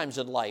many times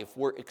in life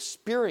where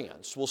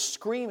experience will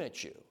scream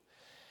at you,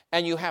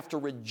 and you have to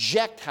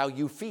reject how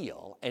you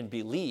feel and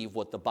believe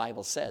what the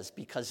Bible says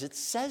because it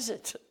says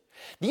it.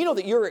 Do you know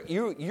that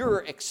your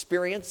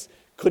experience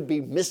could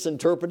be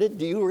misinterpreted?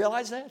 Do you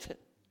realize that?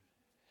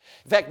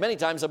 In fact, many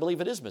times I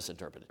believe it is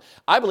misinterpreted.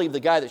 I believe the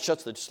guy that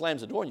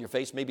slams the door in your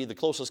face may be the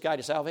closest guy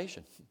to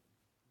salvation.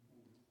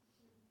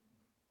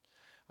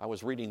 I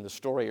was reading the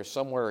story or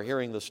somewhere or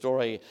hearing the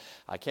story.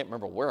 I can't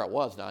remember where it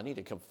was now. I need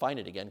to come find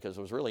it again because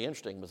it was really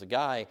interesting. It was a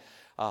guy,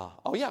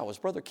 it was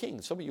Brother King.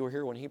 Some of you were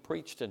here when he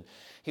preached, and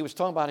he was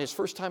talking about his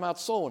first time out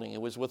soul winning. It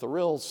was with a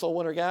real soul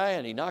winner guy,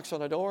 and he knocks on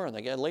the door, and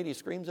the lady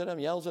screams at him,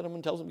 yells at him,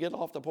 and tells him to get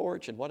off the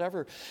porch and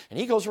whatever. And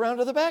he goes around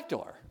to the back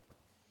door.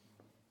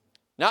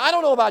 Now, I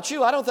don't know about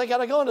you. I don't think I'd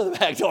have gone to the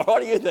back door.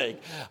 What do you think?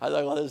 I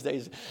thought, well, those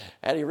days.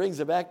 And he rings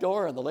the back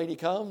door, and the lady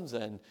comes,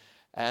 and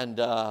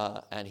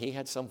he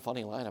had some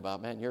funny line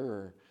about, man,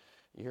 you're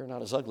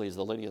not as ugly as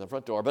the lady in the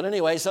front door. But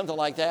anyway, something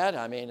like that.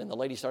 And the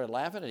lady started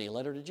laughing, and he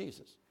led her to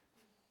Jesus.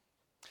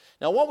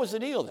 Now, what was the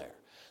deal there?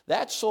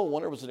 That soul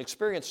winner was an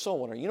experienced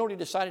soul winner. You know what he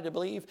decided to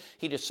believe?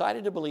 He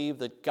decided to believe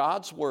that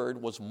God's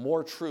word was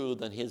more true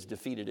than his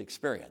defeated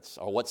experience,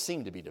 or what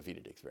seemed to be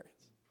defeated experience.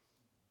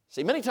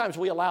 See, many times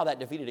we allow that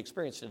defeated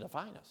experience to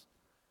define us.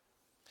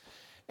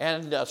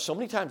 And so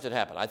many times it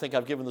happened. I think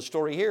I've given the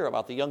story here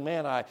about the young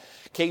man I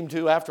came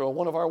to after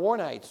one of our war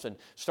nights and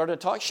started to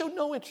talk. Showed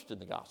no interest in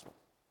the gospel.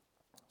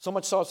 So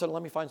much so I said,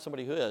 let me find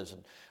somebody who is.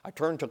 And I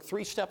took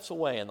 3 steps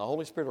away, and the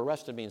Holy Spirit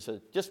arrested me and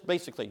said, just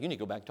basically, you need to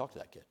go back and talk to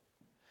that kid.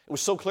 It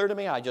was so clear to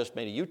me, I just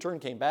made a U-turn,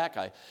 came back,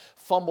 I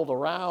fumbled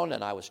around,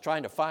 and I was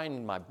trying to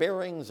find my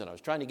bearings, and I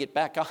was trying to get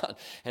back on,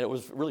 and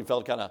it really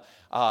felt kind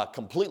of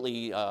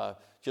completely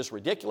just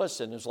ridiculous,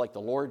 and it was like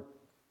the Lord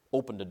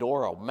opened a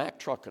door a Mack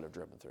truck could have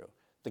driven through.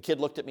 The kid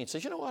looked at me and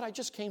says, you know what, I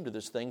just came to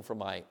this thing from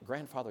my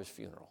grandfather's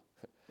funeral.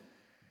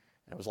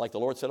 And it was like the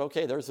Lord said,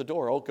 okay, there's the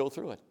door, go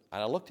through it.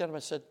 And I looked at him and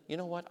I said, you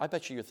know what, I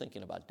bet you're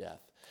thinking about death.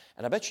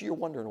 And I bet you're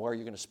wondering where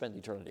you're going to spend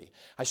eternity.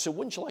 I said,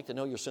 wouldn't you like to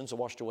know your sins are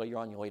washed away, you're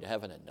on your way to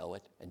heaven and know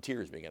it? And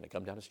tears began to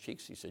come down his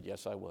cheeks. He said,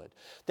 yes, I would.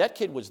 That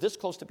kid was this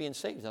close to being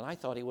saved, and I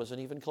thought he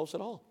wasn't even close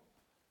at all.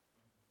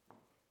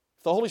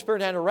 If the Holy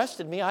Spirit hadn't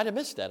arrested me, I'd have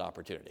missed that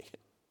opportunity.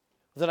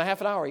 Within a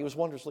half an hour, he was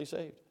wondrously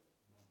saved.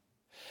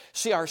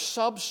 See, our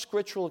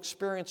sub-scriptural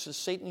experiences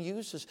Satan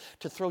uses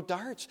to throw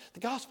darts. The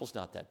gospel's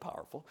not that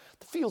powerful.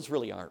 The fields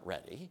really aren't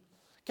ready.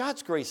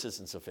 God's grace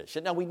isn't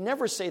sufficient. Now, we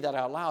never say that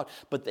out loud,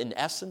 but in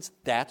essence,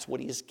 that's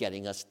what he is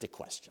getting us to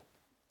question.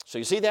 So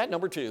you see that?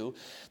 Number 2,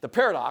 the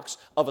paradox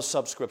of a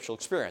sub-scriptural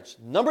experience.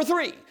 Number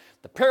 3,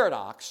 the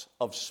paradox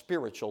of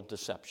spiritual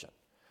deception.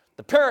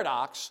 The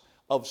paradox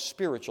of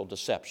spiritual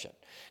deception.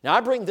 Now,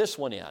 I bring this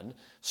one in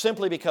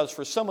simply because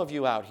for some of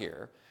you out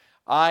here,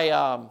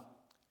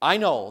 I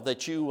know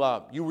that you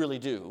really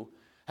do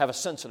have a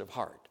sensitive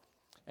heart.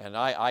 And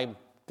I've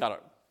got an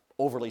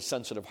overly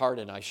sensitive heart,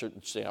 and I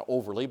shouldn't say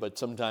overly, but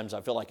sometimes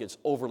I feel like it's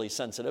overly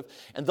sensitive.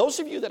 And those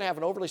of you that have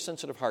an overly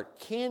sensitive heart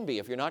can be,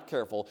 if you're not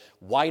careful,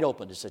 wide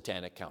open to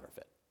satanic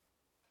counterfeit.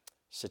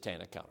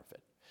 Satanic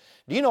counterfeit.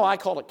 Do you know I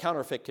call it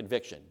counterfeit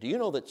conviction? Do you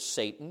know that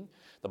Satan,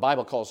 the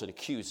Bible calls it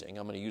accusing.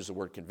 I'm going to use the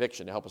word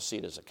conviction to help us see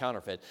it as a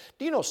counterfeit.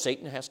 Do you know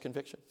Satan has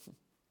conviction?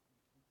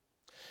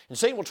 And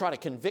Satan will try to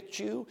convict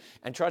you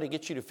and try to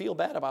get you to feel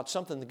bad about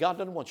something that God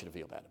doesn't want you to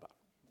feel bad about.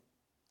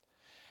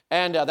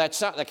 And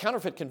that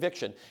counterfeit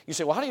conviction, you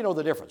say, well, how do you know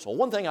the difference? Well,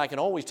 one thing I can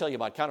always tell you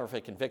about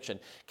counterfeit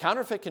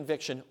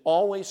conviction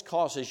always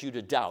causes you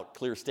to doubt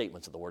clear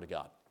statements of the Word of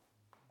God.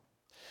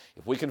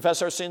 If we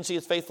confess our sins, He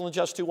is faithful and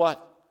just to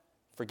what?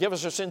 Forgive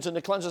us our sins and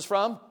to cleanse us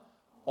from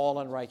all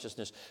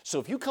unrighteousness. So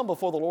if you come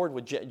before the Lord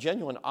with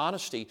genuine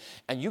honesty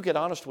and you get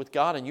honest with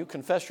God and you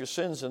confess your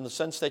sins in the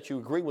sense that you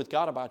agree with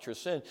God about your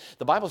sin,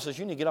 the Bible says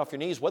you need to get off your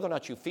knees, whether or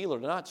not you feel it or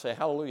not, say,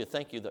 hallelujah,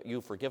 thank you that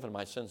you've forgiven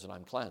my sins and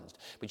I'm cleansed.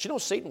 But you know,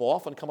 Satan will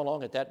often come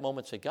along at that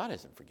moment and say, God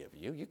hasn't forgiven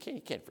you. You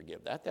can't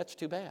forgive that. That's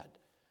too bad.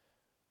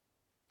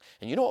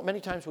 And you know what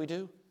many times we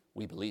do?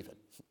 We believe it.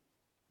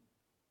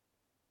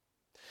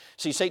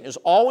 See, Satan is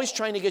always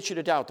trying to get you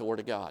to doubt the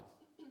Word of God.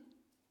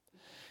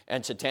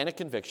 And satanic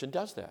conviction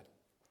does that.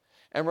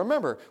 And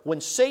remember, when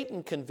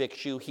Satan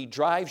convicts you, he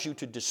drives you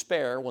to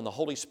despair. When the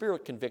Holy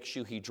Spirit convicts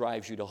you, he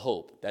drives you to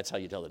hope. That's how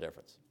you tell the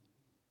difference.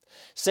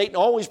 Satan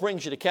always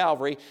brings you to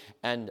Calvary,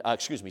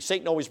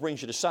 Satan always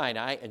brings you to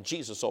Sinai, and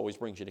Jesus always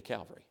brings you to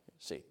Calvary.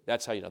 See,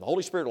 that's how you know. The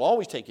Holy Spirit will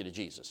always take you to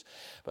Jesus,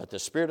 but the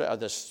spirit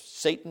of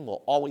Satan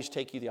will always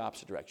take you the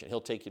opposite direction.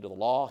 He'll take you to the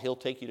law. He'll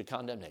take you to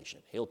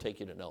condemnation. He'll take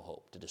you to no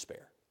hope, to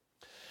despair.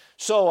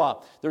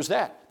 So there's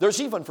that.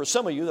 There's even for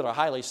some of you that are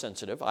highly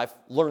sensitive. I've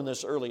learned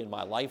this early in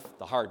my life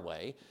the hard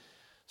way.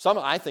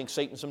 I think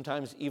Satan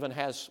sometimes even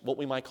has what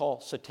we might call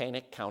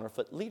satanic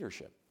counterfeit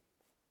leadership.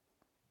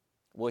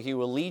 Where he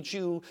will lead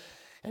you,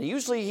 and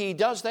usually he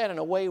does that in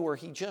a way where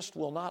he just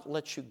will not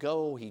let you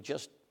go. He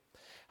just,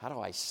 how do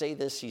I say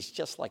this? He's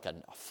just like a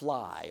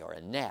fly or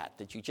a gnat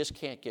that you just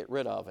can't get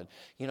rid of. And,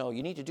 you know,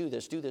 you need to do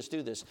this, do this,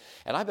 do this.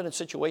 And I've been in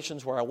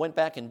situations where I went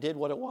back and did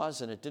what it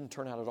was, and it didn't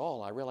turn out at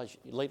all. I realized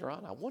later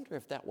on, I wonder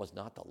if that was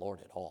not the Lord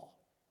at all.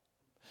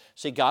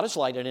 See, God is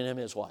light, and in Him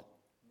is what?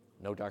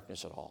 No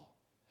darkness at all.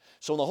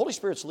 So when the Holy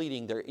Spirit's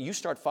leading, you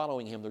start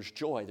following him, there's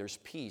joy, there's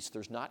peace,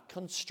 there's not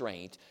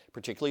constraint,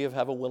 particularly if you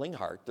have a willing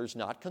heart, there's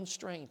not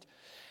constraint,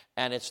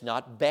 and it's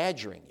not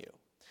badgering you.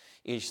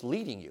 It's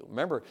leading you.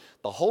 Remember,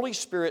 the Holy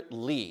Spirit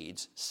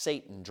leads,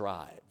 Satan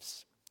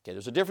drives. Okay,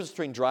 there's a difference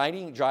between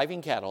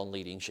driving cattle and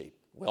leading sheep.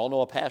 We all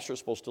know a pastor is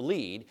supposed to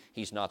lead.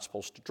 He's not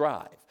supposed to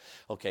drive.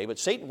 Okay, but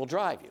Satan will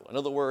drive you. In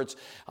other words,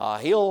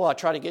 he'll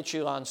try to get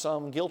you on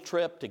some guilt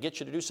trip to get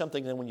you to do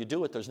something, and then when you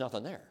do it, there's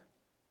nothing there.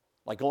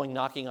 Like going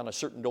knocking on a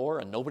certain door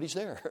and nobody's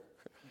there.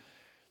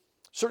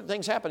 Certain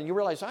things happen and you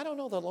realize, I don't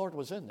know the Lord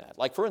was in that.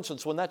 Like for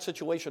instance, when that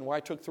situation where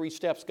I took 3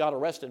 steps, God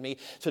arrested me,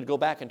 said to go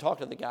back and talk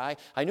to the guy.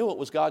 I knew it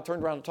was God,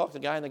 turned around and talked to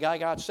the guy, and the guy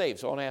got saved.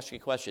 So I want to ask you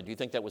a question. Do you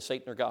think that was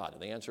Satan or God?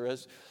 And the answer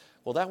is,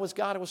 well, that was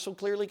God. It was so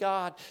clearly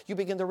God. You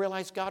begin to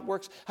realize God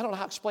works. I don't know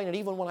how to explain it.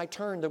 Even when I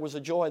turned, there was a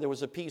joy, there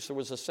was a peace, there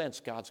was a sense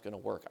God's going to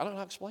work. I don't know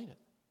how to explain it.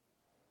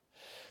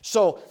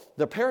 So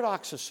the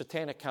paradox of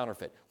satanic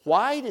counterfeit.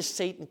 Why does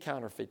Satan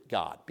counterfeit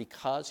God?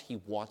 Because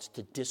he wants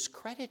to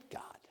discredit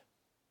God.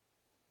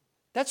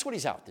 That's what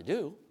he's out to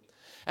do.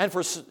 And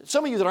for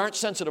some of you that aren't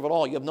sensitive at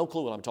all, you have no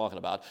clue what I'm talking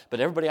about. But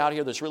everybody out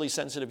here that's really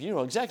sensitive, you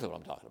know exactly what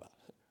I'm talking about.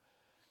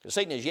 Because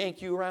Satan has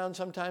yanked you around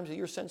sometimes with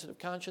your sensitive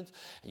conscience.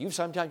 And you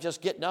sometimes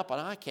just getting up and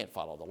I can't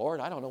follow the Lord.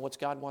 I don't know what's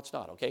God and what's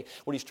not, okay?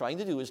 What he's trying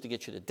to do is to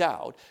get you to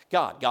doubt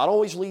God. God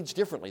always leads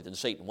differently than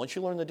Satan. Once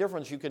you learn the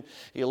difference,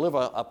 you live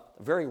a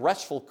very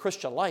restful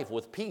Christian life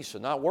with peace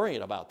and not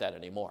worrying about that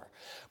anymore.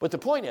 But the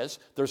point is,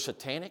 there's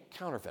satanic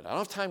counterfeit. I don't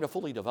have time to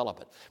fully develop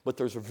it. But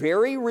there's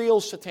very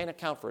real satanic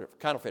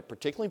counterfeit,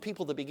 particularly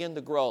people that begin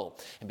to grow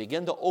and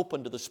begin to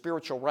open to the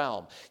spiritual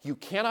realm. You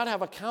cannot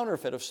have a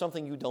counterfeit of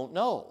something you don't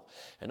know.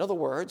 In other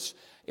words,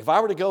 if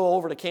I were to go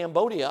over to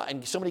Cambodia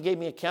and somebody gave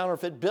me a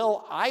counterfeit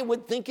bill, I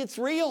would think it's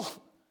real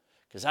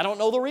because I don't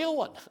know the real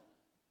one.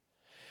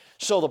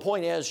 So the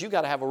point is, you've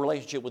got to have a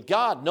relationship with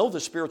God, know the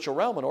spiritual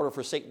realm in order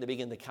for Satan to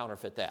begin to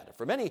counterfeit that.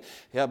 For many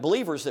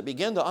believers that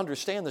begin to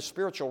understand the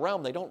spiritual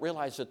realm, they don't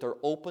realize that they're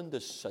open to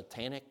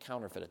satanic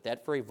counterfeit. At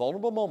that very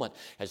vulnerable moment,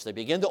 as they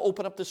begin to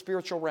open up the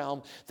spiritual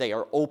realm, they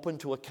are open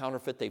to a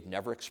counterfeit they've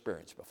never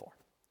experienced before.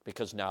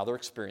 Because now they're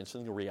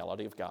experiencing the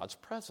reality of God's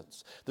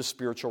presence. The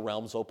spiritual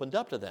realm's opened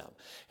up to them.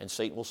 And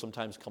Satan will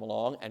sometimes come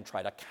along and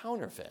try to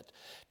counterfeit,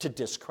 to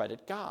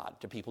discredit God,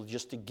 to people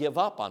just to give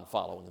up on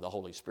following the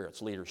Holy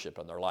Spirit's leadership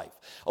in their life.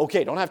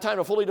 Okay, don't have time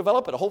to fully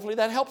develop it. Hopefully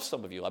that helps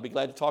some of you. I'd be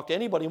glad to talk to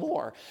anybody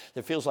more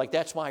that feels like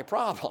that's my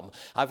problem.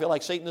 I feel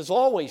like Satan is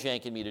always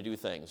yanking me to do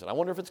things. And I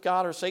wonder if it's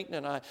God or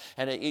Satan.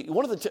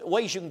 One of the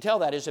ways you can tell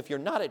that is if you're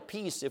not at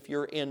peace, if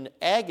you're in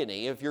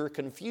agony, if you're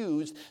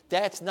confused,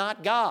 that's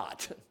not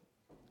God.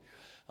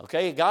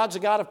 Okay, God's a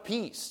God of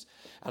peace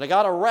and a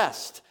God of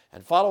rest,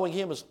 and following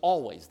him is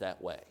always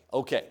that way.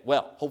 Okay,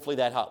 well, hopefully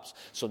that helps.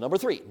 So number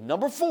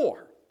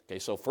 4. Okay,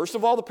 so first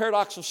of all, the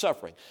paradox of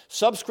suffering,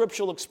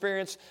 subscriptural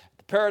experience,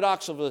 the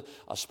paradox of a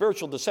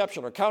spiritual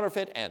deception or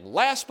counterfeit, and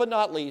last but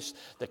not least,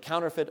 the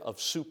counterfeit of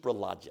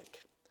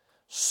supralogic.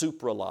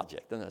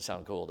 Supralogic. Doesn't that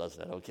sound cool,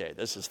 doesn't it? Okay,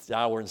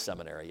 now we're in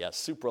seminary. Yes,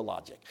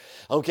 supralogic.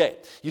 Okay,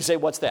 you say,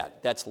 what's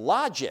that? That's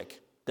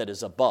logic that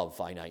is above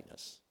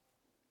finiteness.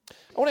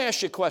 I want to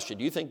ask you a question.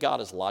 Do you think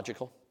God is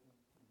logical?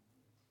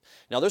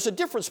 Now, there's a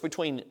difference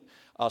between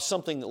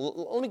something.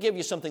 Let me give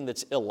you something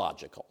that's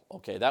illogical.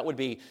 Okay, that would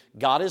be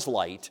God is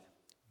light,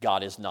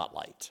 God is not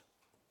light.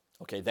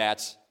 Okay,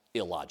 that's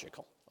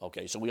illogical.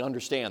 Okay, so we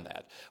understand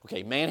that.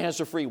 Okay, man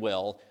has a free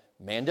will,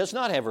 man does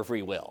not have a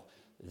free will.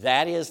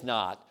 That is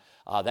not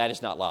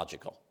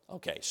logical.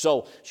 Okay,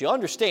 so you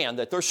understand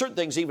that there are certain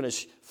things, even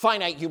as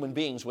finite human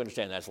beings, we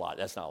understand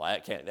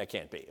that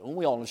can't be. And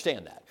we all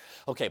understand that.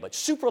 Okay, but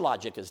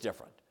supralogic is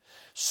different.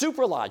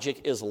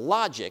 Supralogic is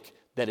logic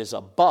that is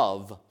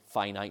above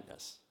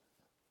finiteness.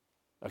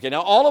 Okay,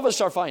 now all of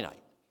us are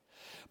finite.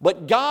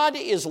 But God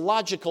is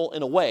logical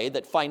in a way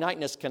that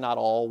finiteness cannot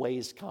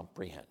always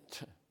comprehend.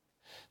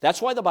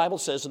 That's why the Bible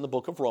says in the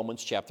book of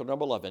Romans, chapter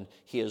number 11,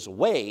 his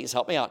ways,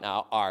 help me out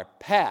now, are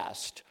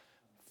past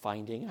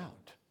finding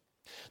out.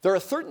 There are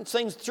certain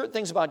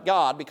things about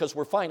God, because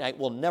we're finite,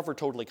 we'll never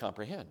totally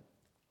comprehend.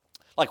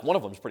 Like one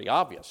of them is pretty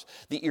obvious.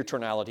 The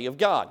eternality of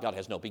God. God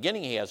has no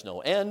beginning. He has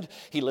no end.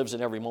 He lives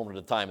in every moment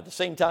of the time at the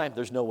same time.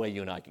 There's no way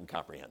you and I can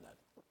comprehend that.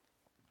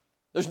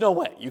 There's no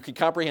way you can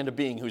comprehend a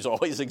being who's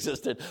always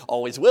existed,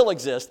 always will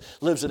exist,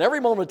 lives in every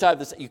moment of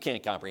time. You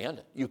can't comprehend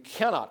it. You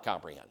cannot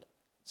comprehend it.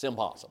 It's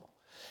impossible.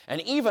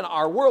 And even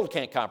our world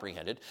can't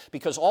comprehend it,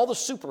 because all the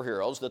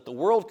superheroes that the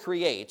world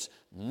creates,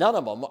 none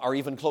of them are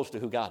even close to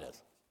who God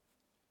is.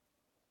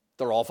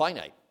 They're all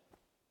finite.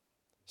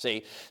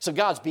 See? So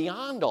God's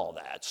beyond all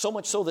that, so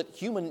much so that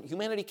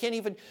humanity can't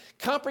even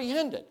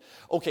comprehend it.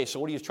 Okay, so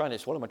what am I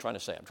trying to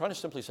say? I'm trying to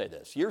simply say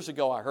this. Years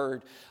ago, I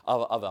heard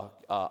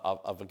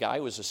of a guy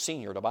who was a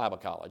senior at a Bible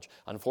college.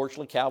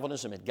 Unfortunately,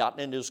 Calvinism had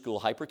gotten into his school,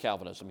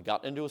 hyper-Calvinism had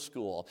gotten into a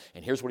school,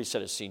 and here's what he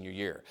said his senior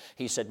year.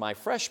 He said, my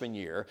freshman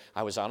year,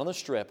 I was out on the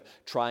strip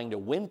trying to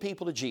win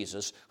people to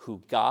Jesus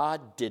who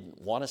God didn't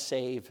want to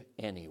save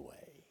anyway.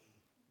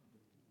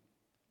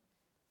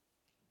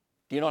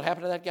 Do you know what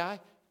happened to that guy?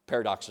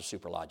 Paradox of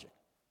supralogic.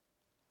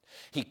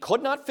 He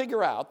could not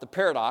figure out the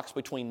paradox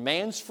between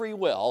man's free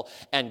will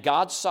and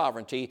God's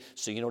sovereignty,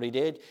 so you know what he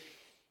did?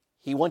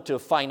 He went to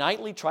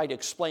finitely try to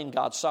explain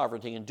God's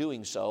sovereignty. In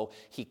doing so,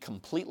 he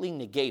completely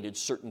negated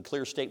certain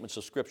clear statements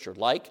of Scripture,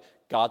 like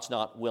God's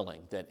not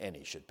willing that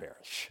any should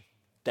perish.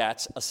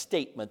 That's a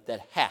statement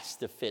that has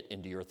to fit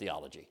into your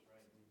theology.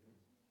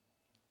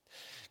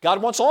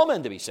 God wants all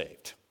men to be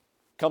saved,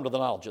 come to the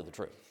knowledge of the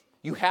truth.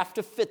 You have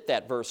to fit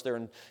that verse there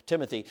in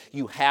Timothy.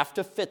 You have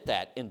to fit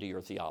that into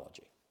your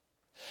theology.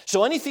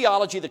 So any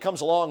theology that comes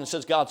along and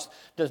says God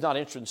does not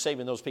interest in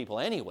saving those people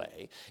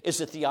anyway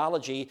is a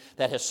theology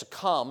that has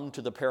succumbed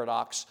to the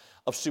paradox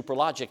of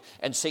superlogic.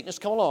 And Satan has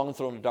come along and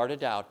thrown a dart of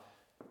doubt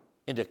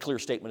into a clear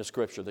statement of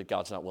Scripture that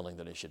God's not willing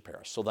that he should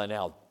perish. So they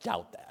now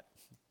doubt that.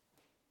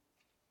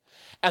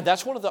 And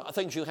that's one of the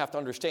things you have to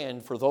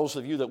understand for those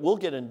of you that will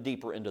get in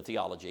deeper into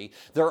theology.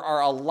 There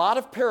are a lot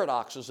of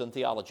paradoxes in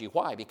theology.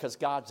 Why? Because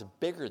God's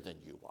bigger than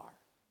you are.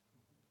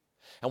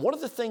 And one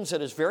of the things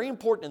that is very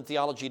important in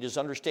theology to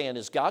understand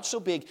is God's so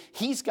big,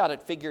 he's got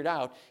it figured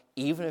out,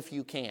 even if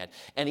you can't.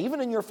 And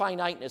even in your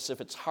finiteness,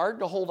 if it's hard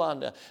to hold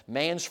on to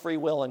man's free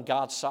will and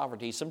God's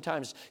sovereignty,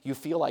 sometimes you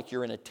feel like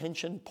you're in a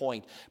tension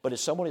point. But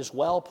as someone has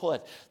well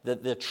put,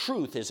 the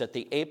truth is at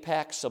the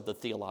apex of the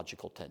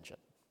theological tension.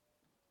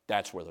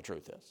 That's where the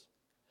truth is.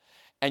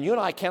 And you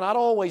and I cannot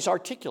always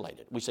articulate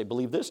it. We say,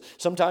 believe this.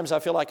 Sometimes I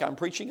feel like I'm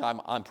preaching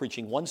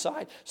one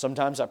side.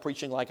 Sometimes I'm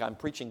preaching like I'm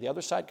preaching the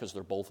other side because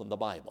they're both in the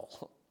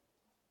Bible.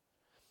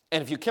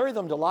 And if you carry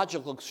them to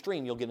logical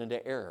extreme, you'll get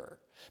into error.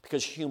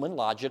 Because human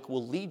logic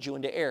will lead you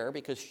into error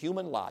because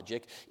human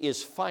logic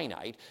is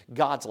finite.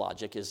 God's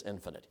logic is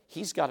infinite.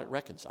 He's got it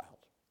reconciled.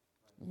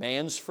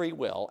 Man's free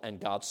will and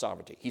God's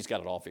sovereignty. He's got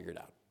it all figured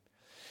out.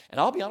 And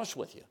I'll be honest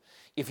with you.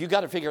 If you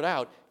got it figured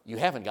out, you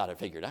haven't got it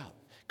figured out.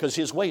 Because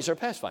his ways are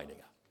past finding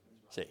out.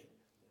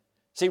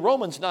 See,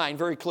 Romans 9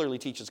 very clearly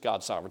teaches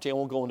God's sovereignty. I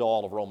won't go into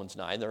all of Romans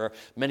 9. There are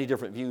many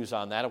different views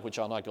on that, of which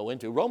I'll not go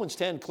into. Romans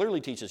 10 clearly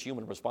teaches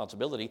human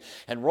responsibility.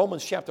 And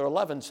Romans chapter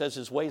 11 says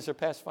his ways are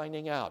past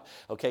finding out.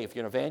 Okay, if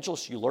you're an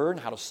evangelist, you learn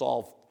how to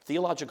solve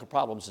theological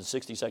problems in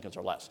 60 seconds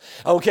or less.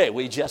 Okay,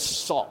 we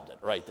just solved it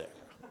right there.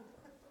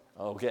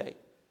 Okay.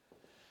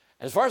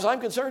 As far as I'm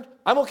concerned,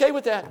 I'm okay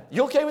with that.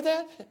 You okay with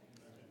that?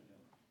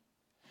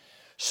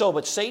 So,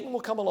 but Satan will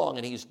come along,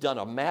 and he's done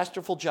a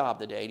masterful job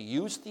today to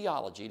use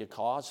theology to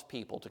cause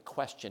people to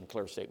question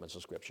clear statements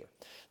of Scripture.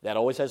 That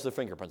always has the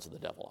fingerprints of the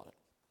devil on it.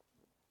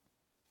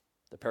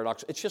 The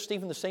paradox, it's just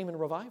even the same in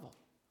revival.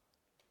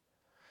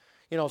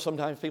 You know,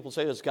 sometimes people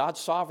say, is God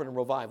sovereign in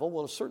revival?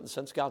 Well, in a certain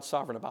sense, God's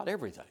sovereign about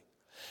everything.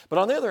 But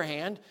on the other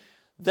hand,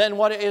 then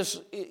what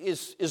is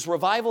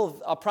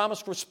revival a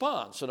promised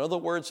response? In other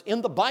words,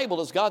 in the Bible,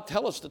 does God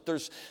tell us that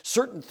there's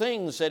certain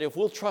things that if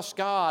we'll trust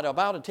God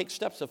about and take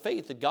steps of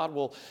faith, that God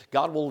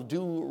will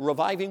do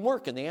reviving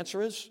work? And the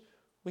answer is,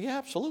 well, yeah,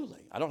 absolutely.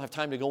 I don't have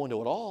time to go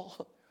into it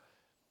all.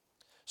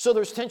 So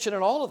there's tension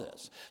in all of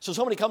this. So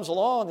somebody comes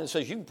along and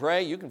says, you can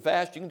pray, you can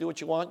fast, you can do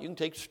what you want, you can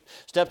take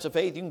steps of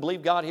faith, you can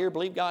believe God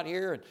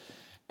here,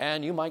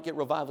 and you might get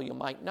revival, you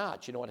might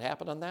not. You know what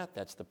happened on that?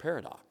 That's the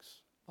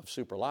paradox of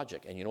superlogic.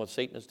 And you know what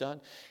Satan has done?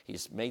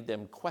 He's made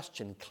them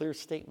question clear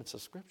statements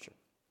of Scripture.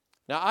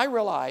 Now, I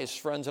realize,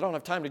 friends, I don't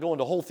have time to go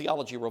into whole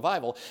theology of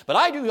revival, but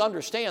I do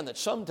understand that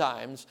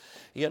sometimes,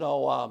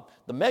 the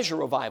measure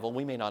of revival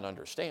we may not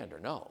understand or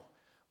know.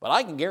 But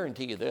I can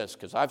guarantee you this,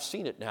 because I've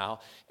seen it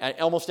now,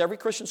 at almost every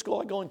Christian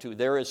school I go into,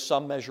 there is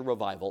some measure of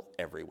revival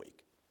every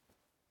week.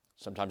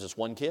 Sometimes it's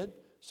one kid,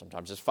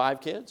 sometimes it's 5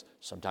 kids,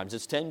 sometimes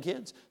it's 10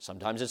 kids,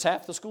 sometimes it's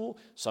half the school,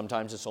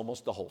 sometimes it's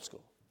almost the whole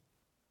school.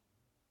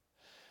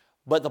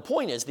 But the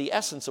point is, the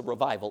essence of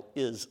revival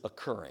is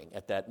occurring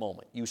at that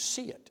moment. You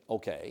see it,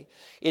 okay?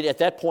 It, at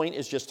that point,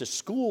 is just a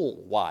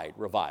school-wide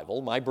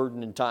revival. My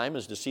burden in time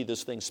is to see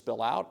this thing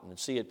spill out and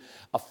see it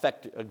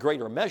affect a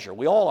greater measure.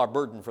 We all are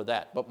burdened for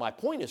that. But my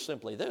point is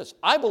simply this.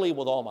 I believe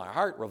with all my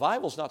heart,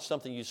 revival is not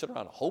something you sit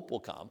around and hope will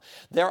come.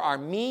 There are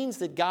means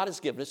that God has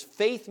given us,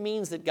 faith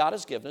means that God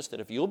has given us, that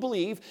if you'll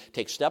believe,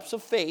 take steps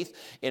of faith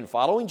in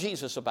following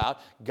Jesus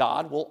about,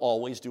 God will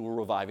always do a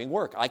reviving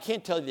work. I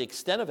can't tell you the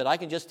extent of it. I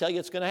can just tell you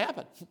it's going to happen.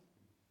 In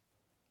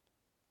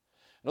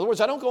other words,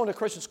 I don't go into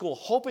Christian school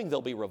hoping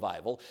there'll be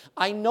revival.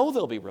 I know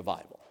there'll be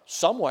revival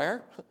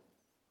somewhere.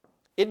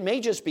 It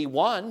may just be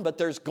one, but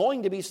there's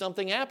going to be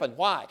something happen.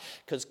 Why?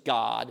 Because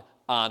God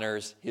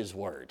honors His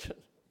word.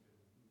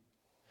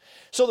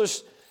 So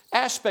there's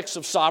aspects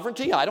of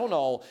sovereignty. I don't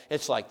know.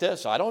 It's like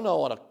this. I don't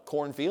know on a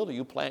cornfield,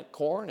 you plant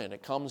corn and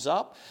it comes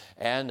up.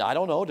 And I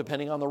don't know,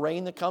 depending on the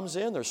rain that comes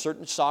in, there's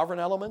certain sovereign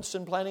elements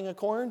in planting a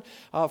corn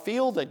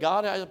field that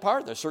God has a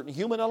part. There's certain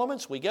human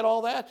elements. We get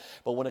all that.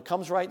 But when it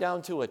comes right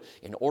down to it,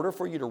 in order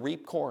for you to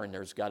reap corn,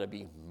 there's got to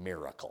be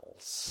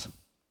miracles.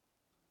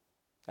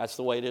 That's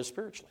the way it is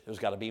spiritually. There's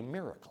got to be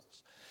miracles.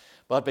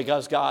 But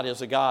because God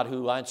is a God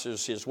who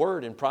answers His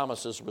word and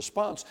promises a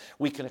response,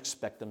 we can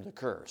expect them to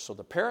occur. So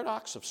the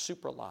paradox of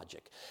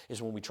superlogic is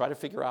when we try to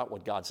figure out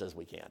what God says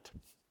we can't.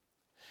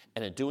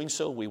 And in doing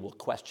so, we will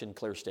question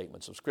clear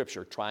statements of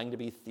Scripture, trying to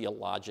be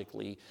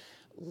theologically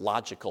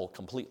logical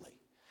completely.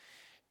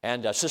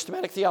 And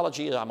systematic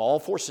theology, I'm all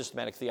for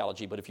systematic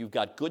theology, but if you've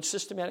got good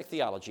systematic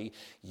theology,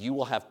 you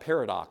will have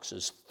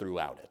paradoxes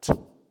throughout it,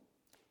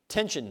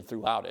 tension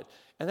throughout it,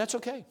 and that's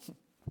okay.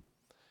 In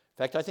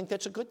fact, I think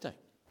that's a good thing.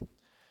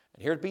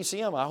 And here at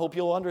BCM, I hope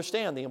you'll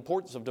understand the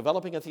importance of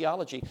developing a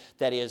theology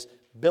that is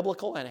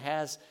biblical and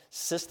has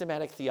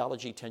systematic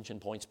theology tension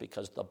points,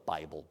 because the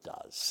Bible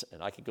does.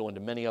 And I could go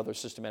into many other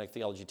systematic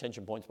theology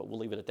tension points, but we'll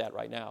leave it at that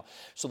right now.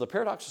 So the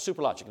paradox of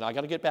superlogic. Now, I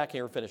got to get back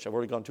here and finish. I've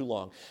already gone too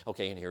long.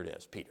 Okay, and here it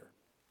is, Peter.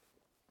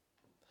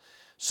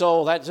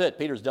 So that's it.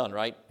 Peter's done,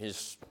 right?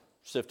 He's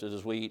sifted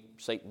as wheat.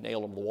 Satan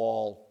nailed him to the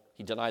wall.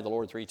 He denied the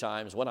Lord 3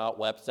 times, went out,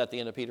 wept. Is that the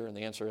end of Peter? And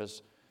the answer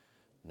is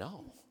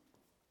no.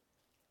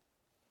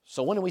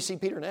 So when do we see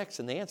Peter next?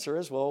 And the answer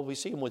is, well, we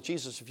see him with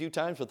Jesus a few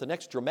times, but the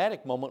next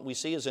dramatic moment we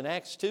see is in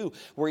Acts 2,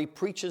 where he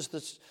preaches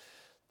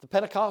the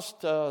Pentecost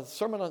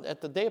sermon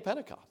at the day of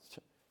Pentecost.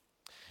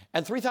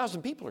 And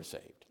 3,000 people are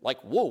saved. Like,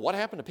 whoa, what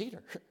happened to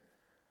Peter?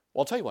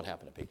 Well, I'll tell you what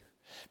happened to Peter.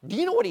 Do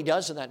you know what he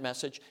does in that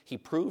message? He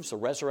proves the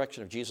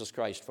resurrection of Jesus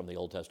Christ from the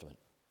Old Testament.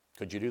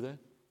 Could you do that?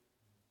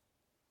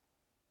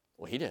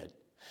 Well, he did.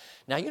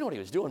 Now, you know what he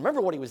was doing.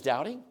 Remember what he was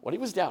doubting? What he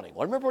was doubting.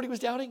 Well, remember what he was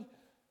doubting?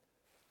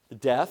 The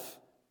death,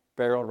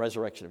 burial, and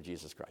resurrection of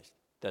Jesus Christ.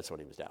 That's what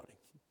he was doubting.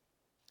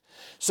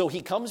 So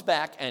he comes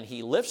back and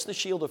he lifts the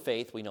shield of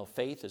faith. We know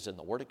faith is in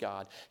the Word of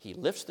God. He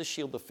lifts the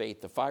shield of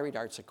faith. The fiery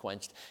darts are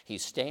quenched.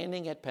 He's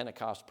standing at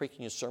Pentecost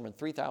preaching his sermon.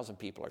 3,000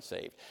 people are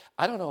saved.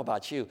 I don't know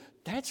about you.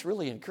 That's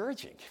really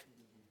encouraging.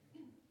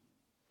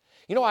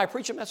 You know, I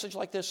preach a message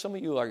like this. Some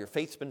of you, your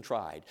faith's been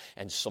tried,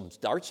 and some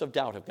darts of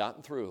doubt have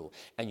gotten through,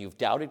 and you've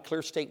doubted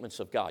clear statements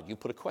of God. You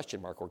put a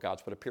question mark where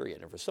God's put a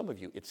period. And for some of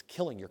you, it's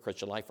killing your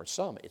Christian life. For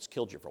some, it's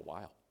killed you for a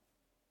while.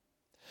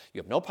 You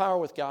have no power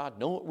with God,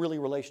 no really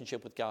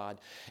relationship with God,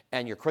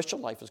 and your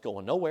Christian life is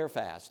going nowhere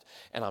fast.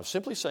 And I'm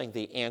simply saying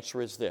the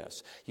answer is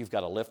this. You've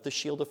got to lift the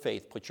shield of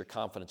faith, put your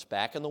confidence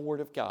back in the Word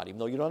of God, even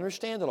though you don't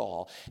understand it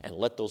all, and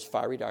let those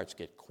fiery darts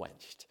get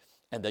quenched.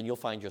 And then you'll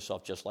find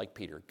yourself just like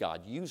Peter,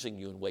 God using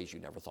you in ways you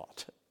never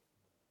thought.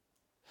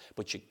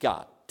 But you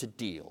got to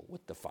deal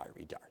with the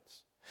fiery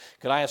darts.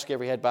 Could I ask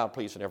every head bowed,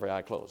 please, and every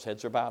eye closed?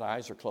 Heads are bowed,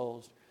 eyes are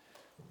closed.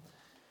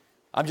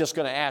 I'm just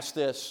going to ask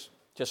this.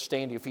 Just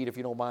stand to your feet if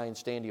you don't mind.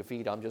 Stand to your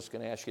feet. I'm just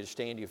going to ask you to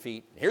stand to your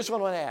feet. Here's what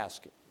I'm going to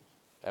ask.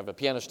 I have a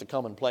pianist to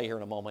come and play here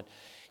in a moment.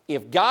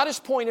 If God has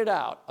pointed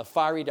out a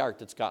fiery dart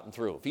that's gotten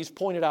through, if he's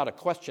pointed out a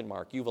question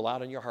mark you've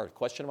allowed in your heart, a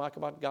question mark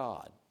about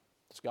God,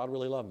 does God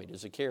really love me?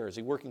 Does he care? Is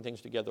he working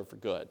things together for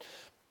good?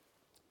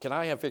 Can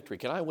I have victory?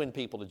 Can I win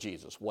people to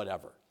Jesus?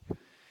 Whatever.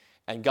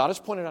 And God has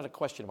pointed out a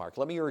question mark.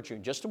 Let me urge you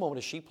in just a moment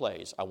as she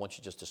plays, I want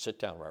you just to sit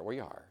down right where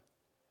you are.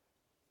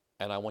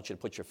 And I want you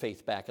to put your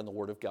faith back in the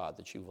Word of God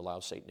that you've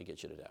allowed Satan to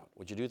get you to doubt.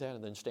 Would you do that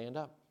and then stand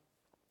up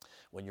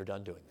when you're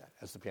done doing that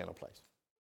as the piano plays?